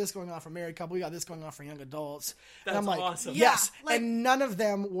 2-year-old. We got this going on for married couple. We got this going on for young adults. That's and I'm like, awesome. Yes. Yeah, and none of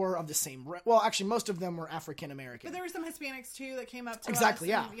them were of the same. Well, actually, most of them were African American. But there were some Hispanics too that came up to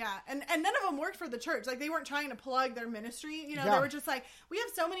Exactly, us. And none of them worked for the church. Like, they weren't trying to plug their ministry. You know, Yeah. they were just like, "We have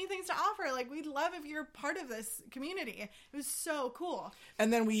so many things to offer. Like, we'd love if you're part of this community." It was so cool.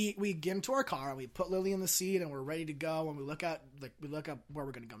 And then we get into our car and we put Lily in the seat and we're ready to go. And we look up where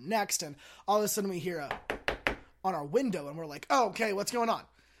we're going to go next. And all of a sudden we hear on our window and we're like, "Oh, okay, what's going on?"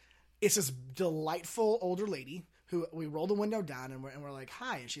 It's this delightful older lady who we roll the window down and we're like,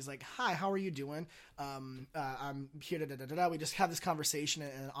 "Hi." And she's like, "Hi, how are you doing? I'm here to We just have this conversation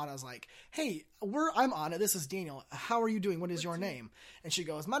and Anna's like, "Hey, I'm Anna. This is Daniel. How are you doing? What is your name?" And she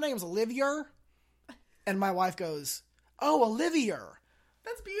goes, "My name's Olivia." And my wife goes, "Oh, Olivia.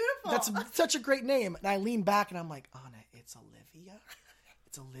 That's beautiful. That's such a great name." And I lean back and I'm like, "Anna, it's Olivia.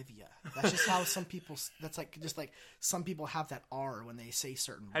 It's Olivia." That's just how some people. That's like just like some people have that R when they say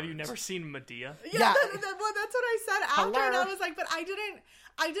certain words. Have you never seen Medea? Yeah, that's what I said after, Hello. and I was like, but I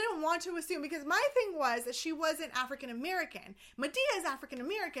didn't want to assume, because my thing was that she wasn't African American. Medea is African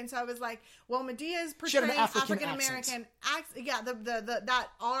American, so I was like, well, Medea is She had portraying an African American accent. Yeah, the that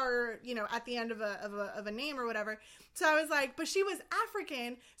R, you know, at the end of a name or whatever. So I was like, but she was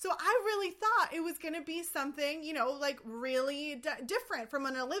African, so I really thought it was going to be something, you know, like really different from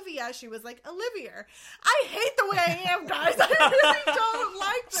an Olivia. She was like Olivia. I hate the way I am, guys. I really don't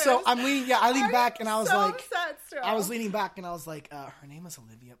like this. So I leaned back and I was so like, upset still. I was leaning back and I was like, her name is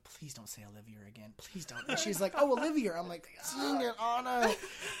Olivia. Please don't say Olivia again. Please don't. And she's like, "Oh, Olivia." I'm like, "Dang it, Anna."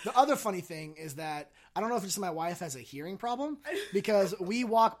 The other funny thing is that I don't know if it's just my wife has a hearing problem, because we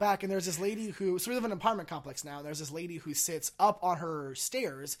walk back and there's this lady so we live in an apartment complex now. And there's this lady who sits up on her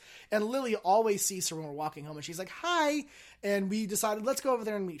stairs, and Lily always sees her when we're walking home, and she's like, "Hi." And we decided, let's go over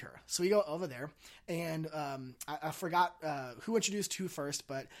there and meet her. So we go over there, and I forgot who introduced who first,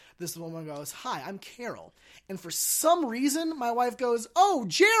 but this woman goes, "Hi, I'm Carol." And for some reason, my wife goes, "Oh,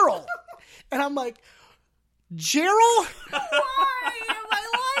 Gerald." And I'm like, "Gerald?" Why am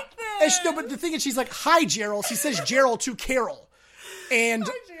I like this? And but the thing is, she's like, "Hi, Gerald." She says Gerald to Carol. And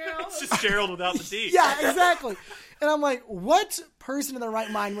Gerald. It's just Gerald without the D. yeah, exactly. And I'm like, what person in their right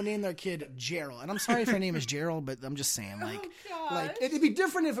mind would name their kid Gerald? And I'm sorry if her name is Gerald, but I'm just saying, like, it'd be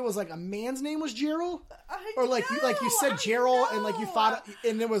different if it was like a man's name was Gerald, or like you said Gerald, and like you thought,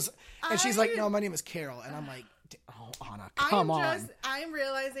 and it was, and she's like, "No, my name is Carol," and I'm like, "Oh, Anna, come on." I'm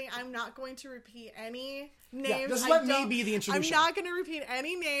realizing I'm not going to repeat any names. Just let me be the introduction. I'm not going to repeat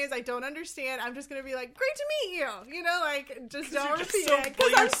any names. I don't understand. I'm just going to be like, "Great to meet you." You know, like, just don't repeat it. But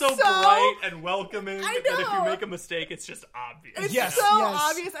you're so bright and welcoming I that if you know. make a mistake, it's just obvious. It's Yes, so yes.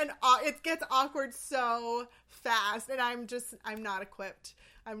 obvious, and it gets awkward so fast, and I'm not equipped.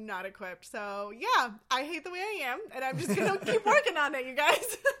 I'm not equipped. So yeah, I hate the way I am, and I'm just gonna keep working on it, you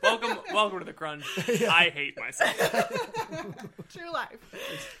guys. Welcome to the crunch. I hate myself. True life.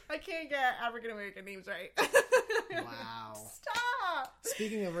 I can't get African American names right. Wow. Stop.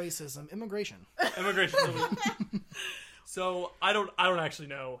 Speaking of racism, immigration. Immigration. So I don't actually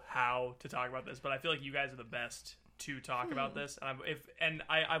know how to talk about this, but I feel like you guys are the best to talk about this. And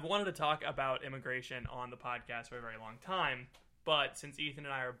I've wanted to talk about immigration on the podcast for a very long time. But since Ethan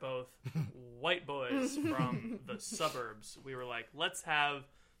and I are both white boys from the suburbs, we were like, let's have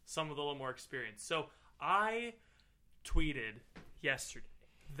some with a little more experience. So I tweeted yesterday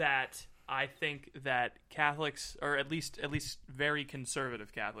that I think that Catholics, or at least very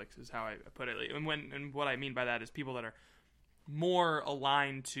conservative Catholics, is how I put it. And what I mean by that is people that are more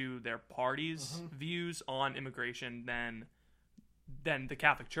aligned to their party's views on immigration than the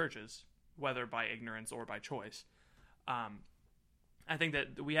Catholic churches, whether by ignorance or by choice. I think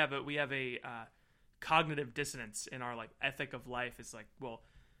that we have a cognitive dissonance in our ethic of life. It's like, well,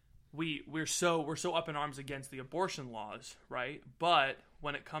 we're so up in arms against the abortion laws, right? But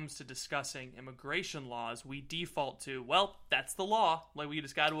when it comes to discussing immigration laws, we default to, well, that's the law. We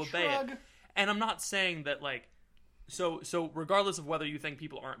just got to obey it. And I'm not saying that so regardless of whether you think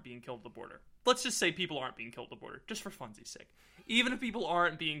people aren't being killed at the border, let's just say people aren't being killed at the border, just for funsies' sake. Even if people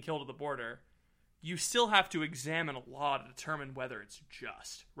aren't being killed at the border, you still have to examine a law to determine whether it's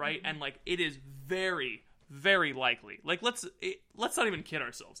just, right? And it is very, very likely. Let's not even kid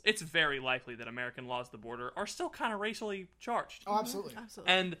ourselves. It's very likely that American laws at the border are still kind of racially charged. Oh, absolutely.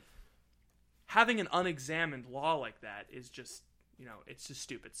 Absolutely. And having an unexamined law like that is just, it's just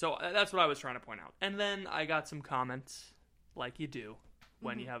stupid. So that's what I was trying to point out. And then I got some comments, like you do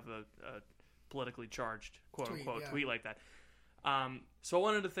when you have a politically charged quote-unquote tweet like that. So I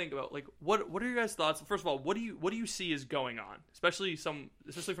wanted to think about what are your guys' thoughts? First of all, what do you see is going on, especially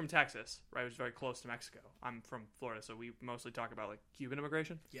from Texas, right, which is very close to Mexico. I'm from Florida, so we mostly talk about Cuban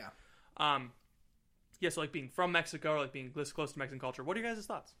immigration. Yeah. So being from Mexico or being this close to Mexican culture. What are your guys'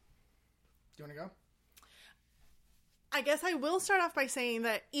 thoughts? Do you want to go? I guess I will start off by saying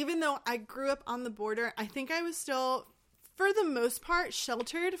that even though I grew up on the border, I think I was still, for the most part,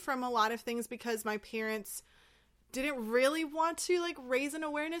 sheltered from a lot of things because my parents didn't really want to raise an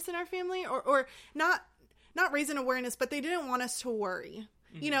awareness in our family, or not raise an awareness, but they didn't want us to worry.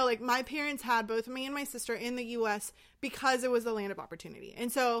 Mm-hmm. My parents had both me and my sister in the U.S. because it was the land of opportunity. And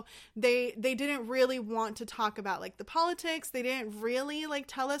so they didn't really want to talk about the politics. They didn't really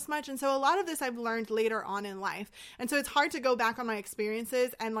tell us much. And so a lot of this I've learned later on in life. And so it's hard to go back on my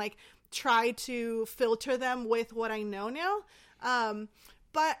experiences and try to filter them with what I know now.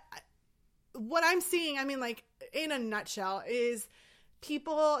 But what I'm seeing, in a nutshell, is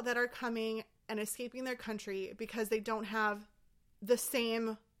people that are coming and escaping their country because they don't have the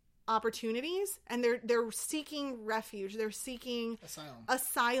same opportunities, and they're seeking refuge, they're seeking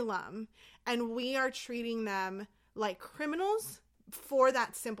asylum, and we are treating them like criminals for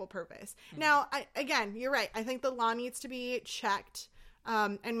that simple purpose. Now, again, you're right. I think the law needs to be checked,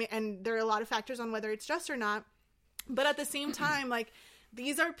 and there are a lot of factors on whether it's just or not. But at the same time,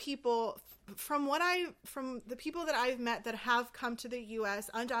 these are people from the people that I've met that have come to the U.S.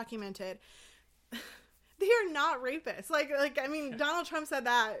 undocumented. They are not rapists. Donald Trump said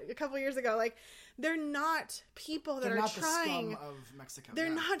that a couple years ago. They're not people that they're are not trying. The scum of Mexico. They're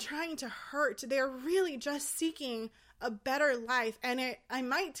not trying to hurt. They're really just seeking a better life. And I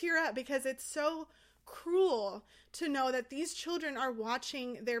might tear up because it's so cruel to know that these children are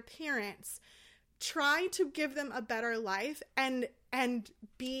watching their parents try to give them a better life and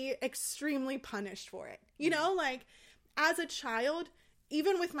be extremely punished for it. As a child,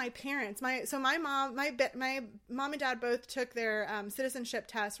 even with my parents, my mom and dad both took their citizenship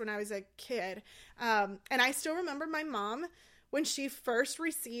test when I was a kid. And I still remember my mom when she first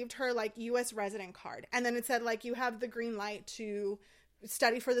received her U.S. resident card. And then it said you have the green light to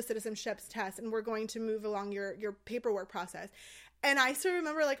study for the citizenship test, and we're going to move along your paperwork process. And I still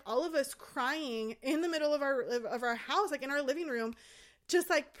remember all of us crying in the middle of our house, in our living room,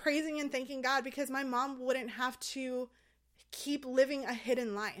 just praising and thanking God because my mom wouldn't have to keep living a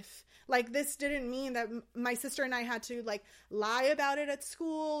hidden life. This didn't mean that my sister and I had to lie about it at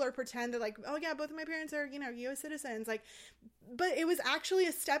school or pretend that oh yeah, both of my parents are U.S. citizens. But it was actually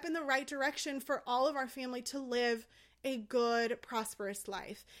a step in the right direction for all of our family to live a good, prosperous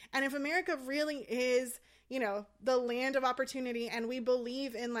life. And if America really is the land of opportunity, and we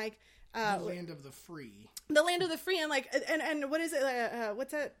believe in the land of the free, and what is it?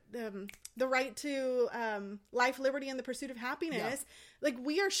 What's that? The right to life, liberty, and the pursuit of happiness. Yeah.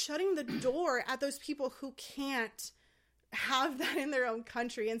 We are shutting the door at those people who can't have that in their own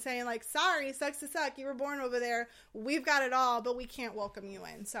country and saying sorry, sucks to suck. You were born over there. We've got it all, but we can't welcome you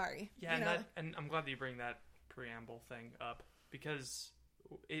in. Sorry. Yeah, and I'm glad that you bring that preamble thing up because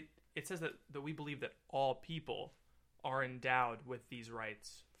it says that we believe that all people are endowed with these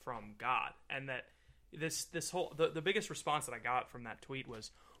rights from God, and that this whole the biggest response that I got from that tweet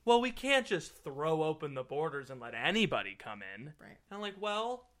was, well, we can't just throw open the borders and let anybody come in. Right. And I'm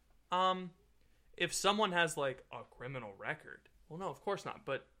well, if someone has a criminal record, well, no, of course not.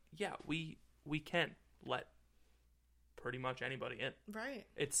 But yeah, we can let pretty much anybody in. Right.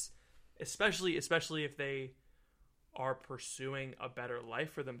 It's especially if they are pursuing a better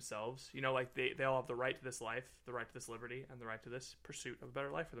life for themselves. You know, like they all have the right to this life, the right to this liberty, and the right to this pursuit of a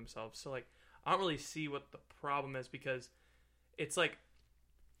better life for themselves. So like, I don't really see what the problem is, because it's like,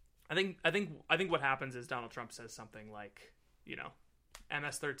 I think what happens is Donald Trump says something like, you know,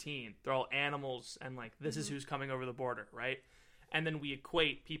 MS-13, they're all animals, and like, this is who's coming over the border, right? And then we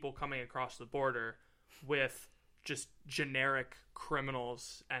equate people coming across the border with just generic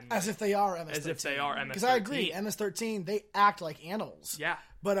criminals, and as if they are MS-13. As if they are MS-13. Because I agree, MS-13, they act like animals. Yeah.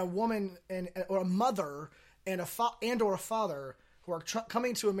 But a woman or a mother and or a father who are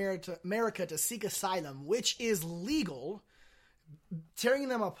coming to America to seek asylum, which is legal, tearing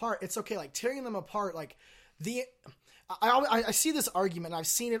them apart. It's okay. Like tearing them apart. Like I see this argument. I've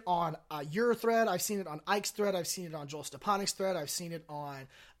seen it on your thread. I've seen it on Ike's thread. I've seen it on Joel Stepanik's thread. I've seen it on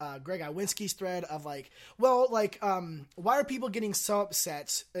Greg Iwinski's thread of like, well, like, why are people getting so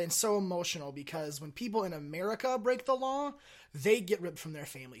upset and so emotional? Because when people in America break the law, they get ripped from their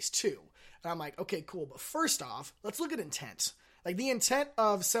families too. And I'm like, okay, cool. But first off, let's look at intent. Like the intent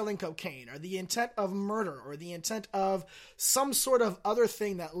of selling cocaine, or the intent of murder, or the intent of some sort of other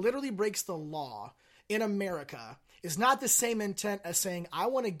thing that literally breaks the law in America is not the same intent as saying, I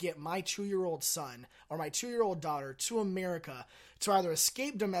want to get my 2-year-old son or my 2-year-old daughter to America to either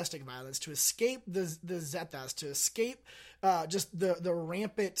escape domestic violence, to escape the Zetas, to escape just the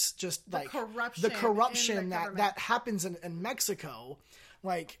rampant, just the like corruption that happens in Mexico.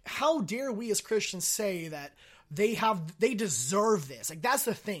 Like, how dare we as Christians say that they deserve this? Like, that's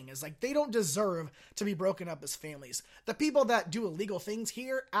the thing, is like, they don't deserve to be broken up as families. The people that do illegal things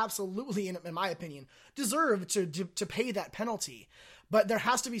here, absolutely, in my opinion, deserve to pay that penalty. But there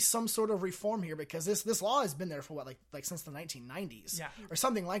has to be some sort of reform here, because this law has been there for like since the 1990s, or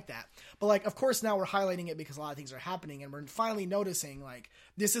something like that. But like, of course, now we're highlighting it because a lot of things are happening, and we're finally noticing like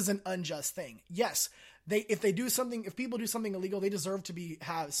this is an unjust thing. Yes, if people do something illegal, they deserve to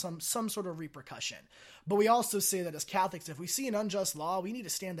have some sort of repercussion. But we also say that as Catholics, if we see an unjust law, we need to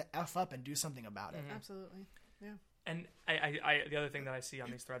stand the F up and do something about it. Absolutely, yeah. And I the other thing that I see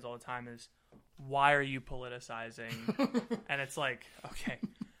on these threads all the time is, why are you politicizing? And it's like, okay,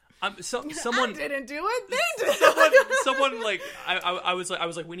 someone I didn't do it. They did. someone like I was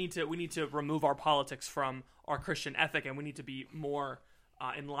like, we need to remove our politics from our Christian ethic, and we need to be more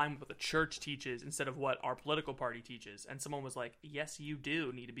in line with what the church teaches instead of what our political party teaches. And someone was like, yes, you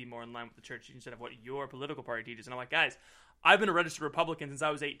do need to be more in line with the church instead of what your political party teaches. And I'm like, guys, I've been a registered Republican since I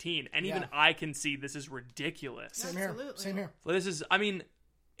was 18, and even I can see this is ridiculous. Same here. So this is, I mean,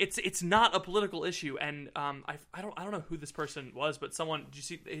 it's not a political issue. And I don't know who this person was, but someone, did you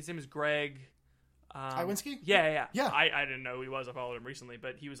see, his name is Greg Iwinski? Yeah. I didn't know who he was. I followed him recently,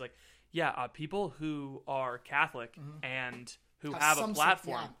 but he was like, people who are Catholic and who have a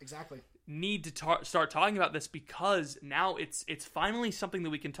platform exactly need to start talking about this, because now it's finally something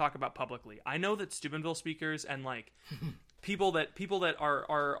that we can talk about publicly. I know that Steubenville speakers and like people that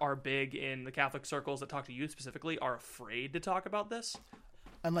are big in the Catholic circles that talk to youth specifically are afraid to talk about this.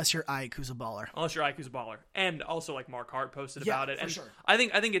 Unless you're Ike, who's a baller. And also like Mark Hart posted about it. For and sure. I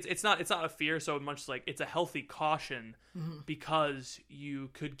think it's not a fear so much, like it's a healthy caution, because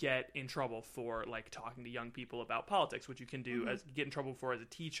you could get in trouble for like talking to young people about politics, which you can do as get in trouble for as a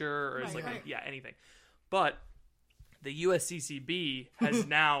teacher or as anything. But the USCCB has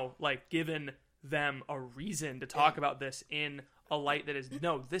now like given them a reason to talk about this in a light that is,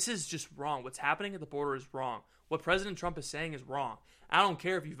 no, this is just wrong. What's happening at the border is wrong. What President Trump is saying is wrong. I don't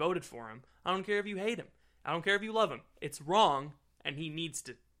care if you voted for him. I don't care if you hate him. I don't care if you love him. It's wrong, and he needs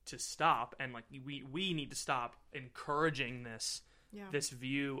to stop. And like we need to stop encouraging this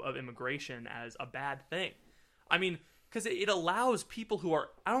view of immigration as a bad thing. I mean, because it allows people who are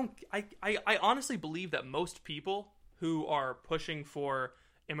I honestly believe that most people who are pushing for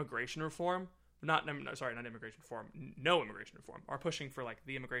immigration reform, no immigration reform, are pushing for like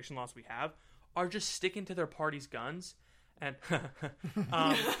the immigration laws we have, are just sticking to their party's guns. And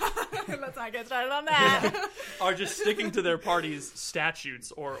let's not get started on that. Are just sticking to their party's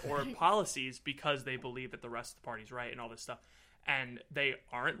statutes or policies because they believe that the rest of the party's right and all this stuff. And they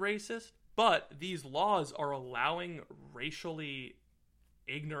aren't racist, but these laws are allowing racially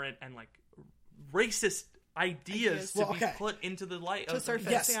ignorant and like racist ideas to be put into the light to of surface.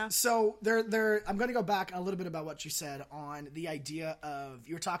 Yes. Yeah. So I'm going to go back a little bit about what you said on the idea of,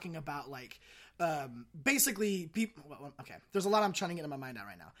 you're talking about like, basically people, okay, there's a lot I'm trying to get in my mind out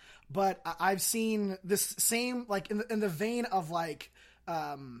right now, but I've seen this same, like in the vein of like,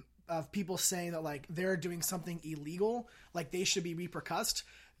 of people saying that like they're doing something illegal, like they should be repercussed.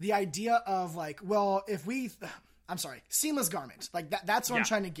 The idea of like, well, if we, I'm sorry, seamless garment. Like that's what I'm Yeah.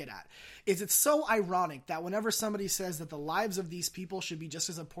 trying to get at. Is it's so ironic that whenever somebody says that the lives of these people should be just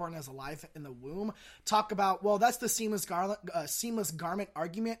as important as a life in the womb, talk about, well, that's the seamless garment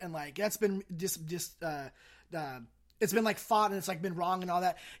argument, and like that's been it's been like fought and it's like been wrong and all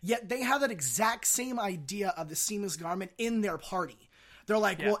that. Yet they have that exact same idea of the seamless garment in their party. They're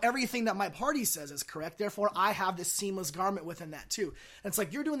like, well, everything that my party says is correct, therefore I have this seamless garment within that too. And it's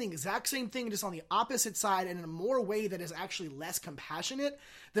like you're doing the exact same thing, just on the opposite side, and in a more way that is actually less compassionate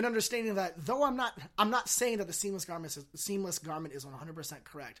than understanding that, though I'm not saying that the seamless garment is 100%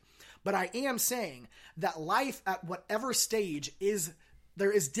 correct, but I am saying that life at whatever stage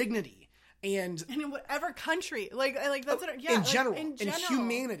there is dignity. And in whatever country, like that's what, in general, in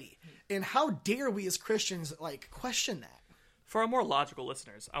humanity. And how dare we as Christians like question that? For our more logical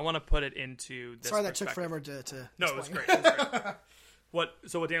listeners, I want to put it into this Sorry that took perspective. forever to No, it was great. It was great. What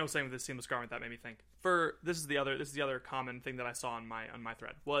Daniel was saying with this seamless garment, that made me think. This is the other common thing that I saw on my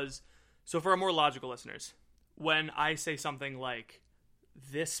thread was, so for our more logical listeners, when I say something like,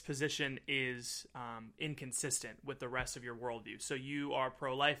 this position is inconsistent with the rest of your worldview. So you are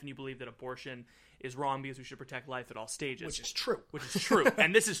pro-life and you believe that abortion is wrong because we should protect life at all stages. Which is true.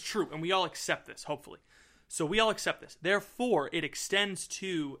 And this is true. And we all accept this, hopefully. So we all accept this. Therefore, it extends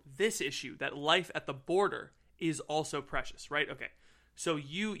to this issue that life at the border is also precious, right? Okay. So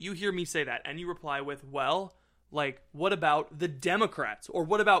you hear me say that and you reply with, well, like, what about the Democrats? Or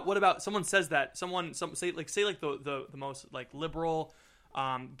what about someone says that, say the most like liberal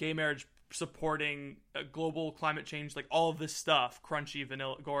gay marriage supporting global climate change, like all of this stuff, crunchy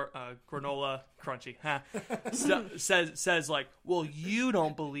vanilla granola crunchy says like, well, you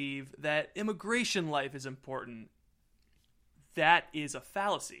don't believe that immigration life is important. That is a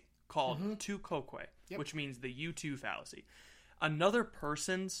fallacy called tu quoque, which means the you too fallacy. Another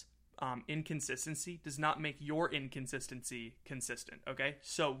person's inconsistency does not make your inconsistency consistent. Okay,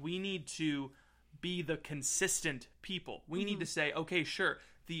 so we need to be the consistent people. We need to say, okay, sure,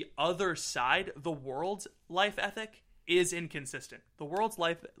 the other side, the world's life ethic, is inconsistent. The world's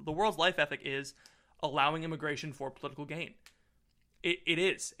life ethic is allowing immigration for political gain. It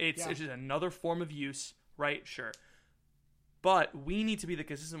is. It's just another form of use, right? Sure. But we need to be the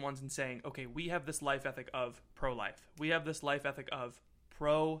consistent ones in saying, okay, we have this life ethic of pro-life. We have this life ethic of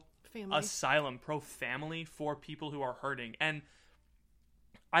pro-asylum, pro-family for people who are hurting. And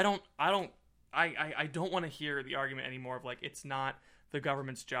I don't want to hear the argument anymore of like, it's not the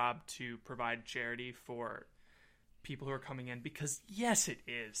government's job to provide charity for people who are coming in, because yes, it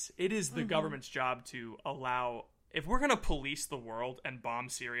is. It is the government's job to allow, if we're going to police the world and bomb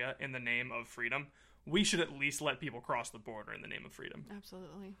Syria in the name of freedom, we should at least let people cross the border in the name of freedom.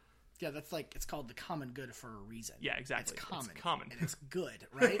 Absolutely. Yeah, that's like, it's called the common good for a reason. Yeah, exactly. It's common. It's common. And it's good,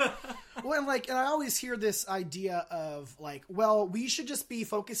 right? Well, and I always hear this idea of like, well, we should just be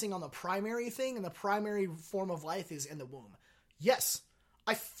focusing on the primary thing, and the primary form of life is in the womb. Yes,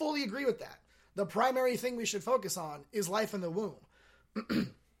 I fully agree with that. The primary thing we should focus on is life in the womb.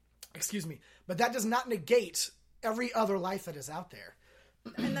 Excuse me. But that does not negate every other life that is out there.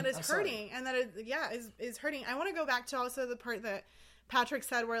 And that is hurting. And that is hurting. I want to go back to also the part that Patrick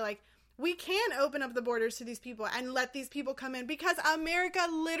said where like, we can open up the borders to these people and let these people come in because America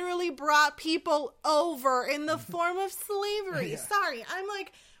literally brought people over in the form of slavery. Sorry, I'm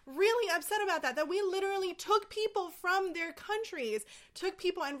like really upset about that we literally took people from their countries, took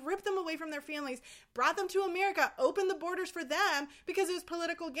people and ripped them away from their families, brought them to America, opened the borders for them because it was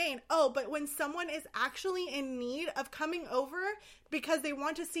political gain. Oh, but when someone is actually in need of coming over because they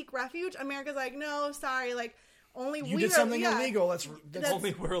want to seek refuge, America's like, no, sorry, like, only you did something illegal. That's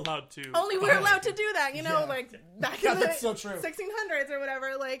only we're allowed to. Only we're allowed to do that. You know, like back in the so true. 1600s or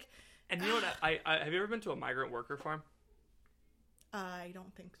whatever. Like, and you know what? I have you ever been to a migrant worker farm? I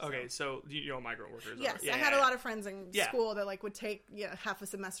don't think so. Okay, so you know migrant workers. Yes, I had a lot of friends in school that like would take half a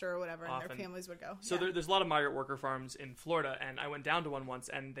semester or whatever, and their families would go. So there's a lot of migrant worker farms in Florida, and I went down to one once,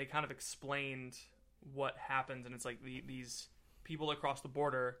 and they kind of explained what happens, and it's like these people across the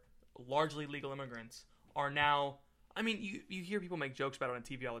border, largely legal immigrants, are now, I mean, you hear people make jokes about it on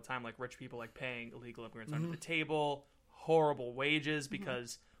TV all the time, like rich people like paying illegal immigrants under the table, horrible wages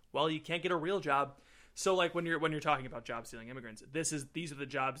because, well, you can't get a real job. So like when you're talking about job stealing immigrants, these are the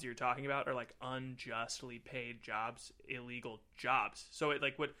jobs you're talking about are like unjustly paid jobs, illegal jobs. So it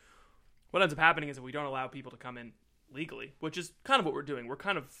like what ends up happening is if we don't allow people to come in legally, which is kind of what we're doing, we're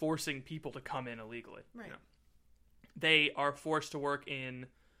kind of forcing people to come in illegally. Right. You know? They are forced to work in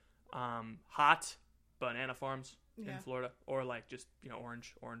hot banana farms in Florida, or like just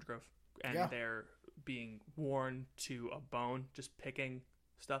orange grove, and they're being worn to a bone just picking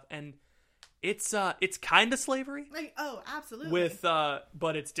stuff. And it's kind of slavery. Like, oh, absolutely. With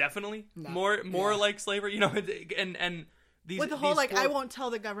but it's definitely more like slavery, and these with the whole these I won't tell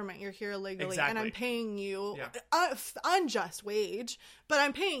the government you're here illegally and I'm paying you unjust wage, but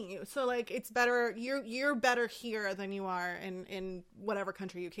I'm paying you, so like it's better, you're better here than you are in whatever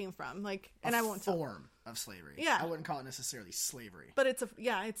country you came from, like, and I won't form of slavery. Yeah, I wouldn't call it necessarily slavery, but it's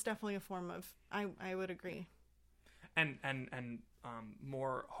it's definitely a form of, I would agree. And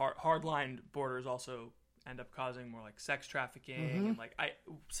more hardline borders also end up causing more like sex trafficking, and like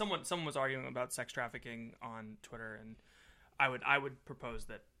someone was arguing about sex trafficking on Twitter, and I would propose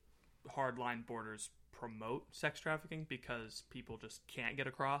that hardline borders promote sex trafficking because people just can't get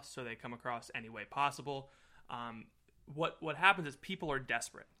across, so they come across any way possible. What happens is people are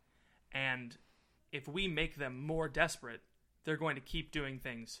desperate, and if we make them more desperate, they're going to keep doing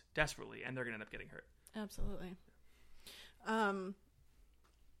things desperately, and they're going to end up getting hurt. Absolutely.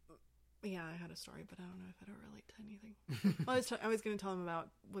 Yeah, I had a story, but I don't know if it'll relate to anything. Well, I was going to tell them about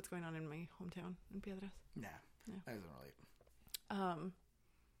what's going on in my hometown in Piedras. Nah, that doesn't relate.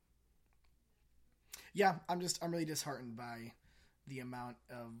 Yeah, I'm really disheartened by the amount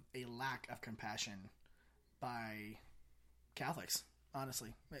of a lack of compassion by Catholics,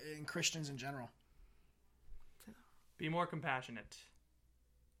 honestly, and Christians in general. Be more compassionate.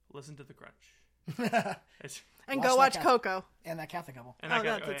 Listen to the Crunch. And go watch Coco. And that Catholic couple. And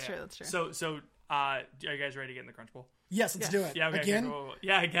that's true. So, are you guys ready to get in the Crunch Bowl? Yes, let's do it. Yeah, okay, again? Okay, cool.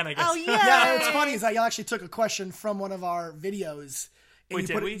 Yeah, again, I guess. Oh, yeah. Yeah, what's funny is that y'all actually took a question from one of our videos. Wait,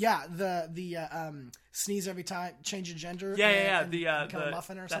 did we? Yeah, the sneeze every time, change your gender. Yeah. And the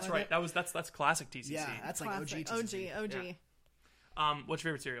muffin or that's something right. like that. That's classic TCC. Yeah, that's like Classic. OG TCC. OG. Yeah. What's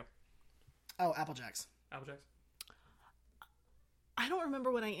your favorite cereal? Oh, Apple Jacks. Apple Jacks. I don't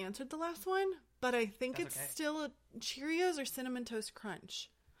remember what I answered the last one, but I think That's it's still a Cheerios or Cinnamon Toast Crunch.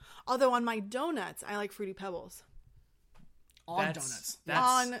 Although on my donuts, I like Fruity Pebbles. Donuts.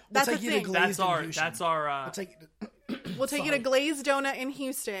 That's a thing. That's our. We'll take you to Glaze Donut in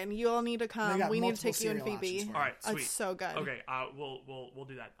Houston. You all need to come. We need to take you and Phoebe. All right, sweet. It's so good. Okay, we'll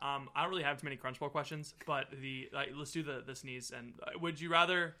do that. I don't really have too many Crunch Bowl questions, but let's do the sneeze. And would you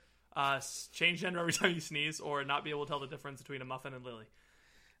rather change gender every time you sneeze, or not be able to tell the difference between a muffin and Lily?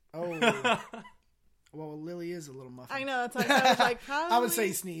 Oh. Well, Lily is a little muffin. I know. That's why I was like, probably. I would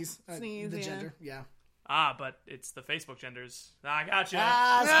say sneeze. Sneeze, the yeah. gender, yeah. But it's the Facebook genders. I gotcha.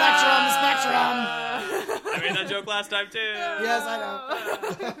 Spectrum. I made that joke last time too. Yes, I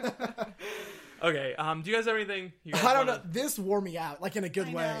know. Okay. Do you guys have anything? I don't know. This wore me out, like in a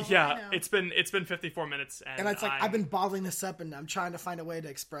good way. Yeah, it's been 54 minutes, and it's like I've been bottling this up, and I'm trying to find a way to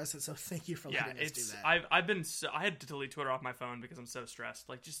express it. So thank you for letting us do that. I had to delete Twitter off my phone because I'm so stressed.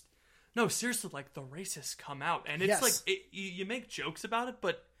 Like, just no, seriously. Like, the racists come out, and it's like you make jokes about it,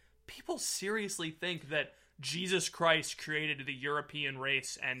 but people seriously think that Jesus Christ created the European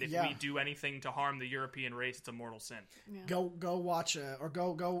race, and if we do anything to harm the European race, it's a mortal sin. Yeah. Go watch or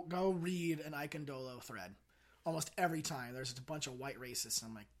go read an Icondolo thread. Almost every time there's a bunch of white racists, and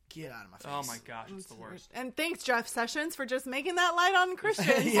I'm like, get out of my face. Oh my gosh, it's the worst. And thanks, Jeff Sessions, for just making that light on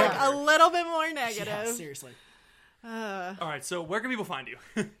Christians like a little bit more negative. Yeah, seriously. All right, so where can people find you?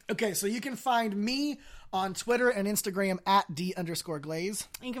 Okay, so you can find me on Twitter and Instagram at @D_Glaze.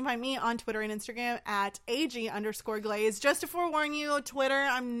 You can find me on Twitter and Instagram at AG_Glaze. Just to forewarn you, Twitter,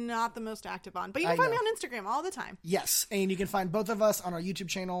 I'm not the most active on, but you can find me on Instagram all the time. Yes, and you can find both of us on our YouTube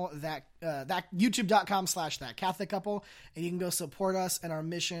channel, that youtube.com/That Catholic Couple, and you can go support us in our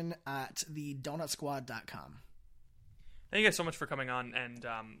mission at thedonutsquad.com. Thank you guys so much for coming on and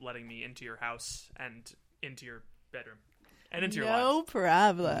letting me into your house and into your bedroom and into your lives. No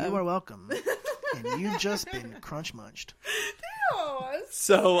problem. You are welcome. And you've just been crunch munched.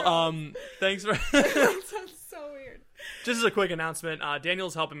 So, thanks for... That sounds so weird. Just as a quick announcement,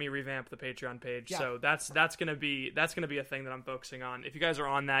 Daniel's helping me revamp the Patreon page, so that's gonna be a thing that I'm focusing on. If you guys are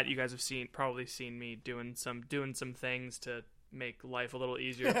on that, you guys have probably seen me doing some things to make life a little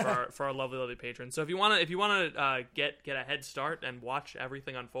easier for our lovely patrons. So if you wanna get a head start and watch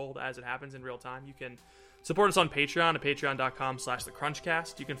everything unfold as it happens in real time, you can support us on Patreon at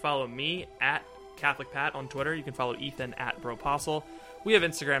patreon.com/thecrunchcast. You can follow me at Catholic Pat on Twitter. You can follow Ethan at Bropostle. We have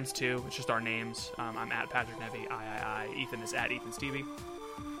Instagrams too. It's just our names. I'm at Patrick Nevy, III. Ethan is at Ethan Stevie.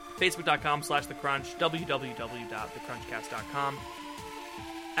 Facebook.com/thecrunch. www.thecrunchcast.com.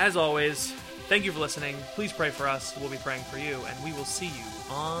 As always, thank you for listening. Please pray for us. We'll be praying for you, and we will see you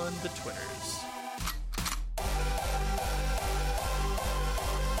on the Twitters.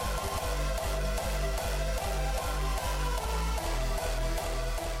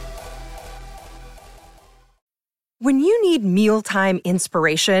 When you need mealtime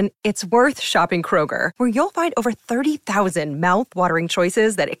inspiration, it's worth shopping Kroger, where you'll find over 30,000 mouth-watering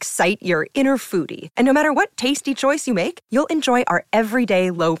choices that excite your inner foodie. And no matter what tasty choice you make, you'll enjoy our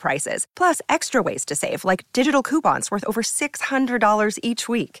everyday low prices, plus extra ways to save, like digital coupons worth over $600 each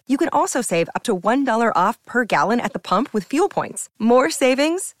week. You can also save up to $1 off per gallon at the pump with fuel points. More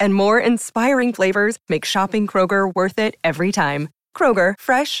savings and more inspiring flavors make shopping Kroger worth it every time. Kroger,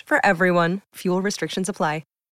 fresh for everyone. Fuel restrictions apply.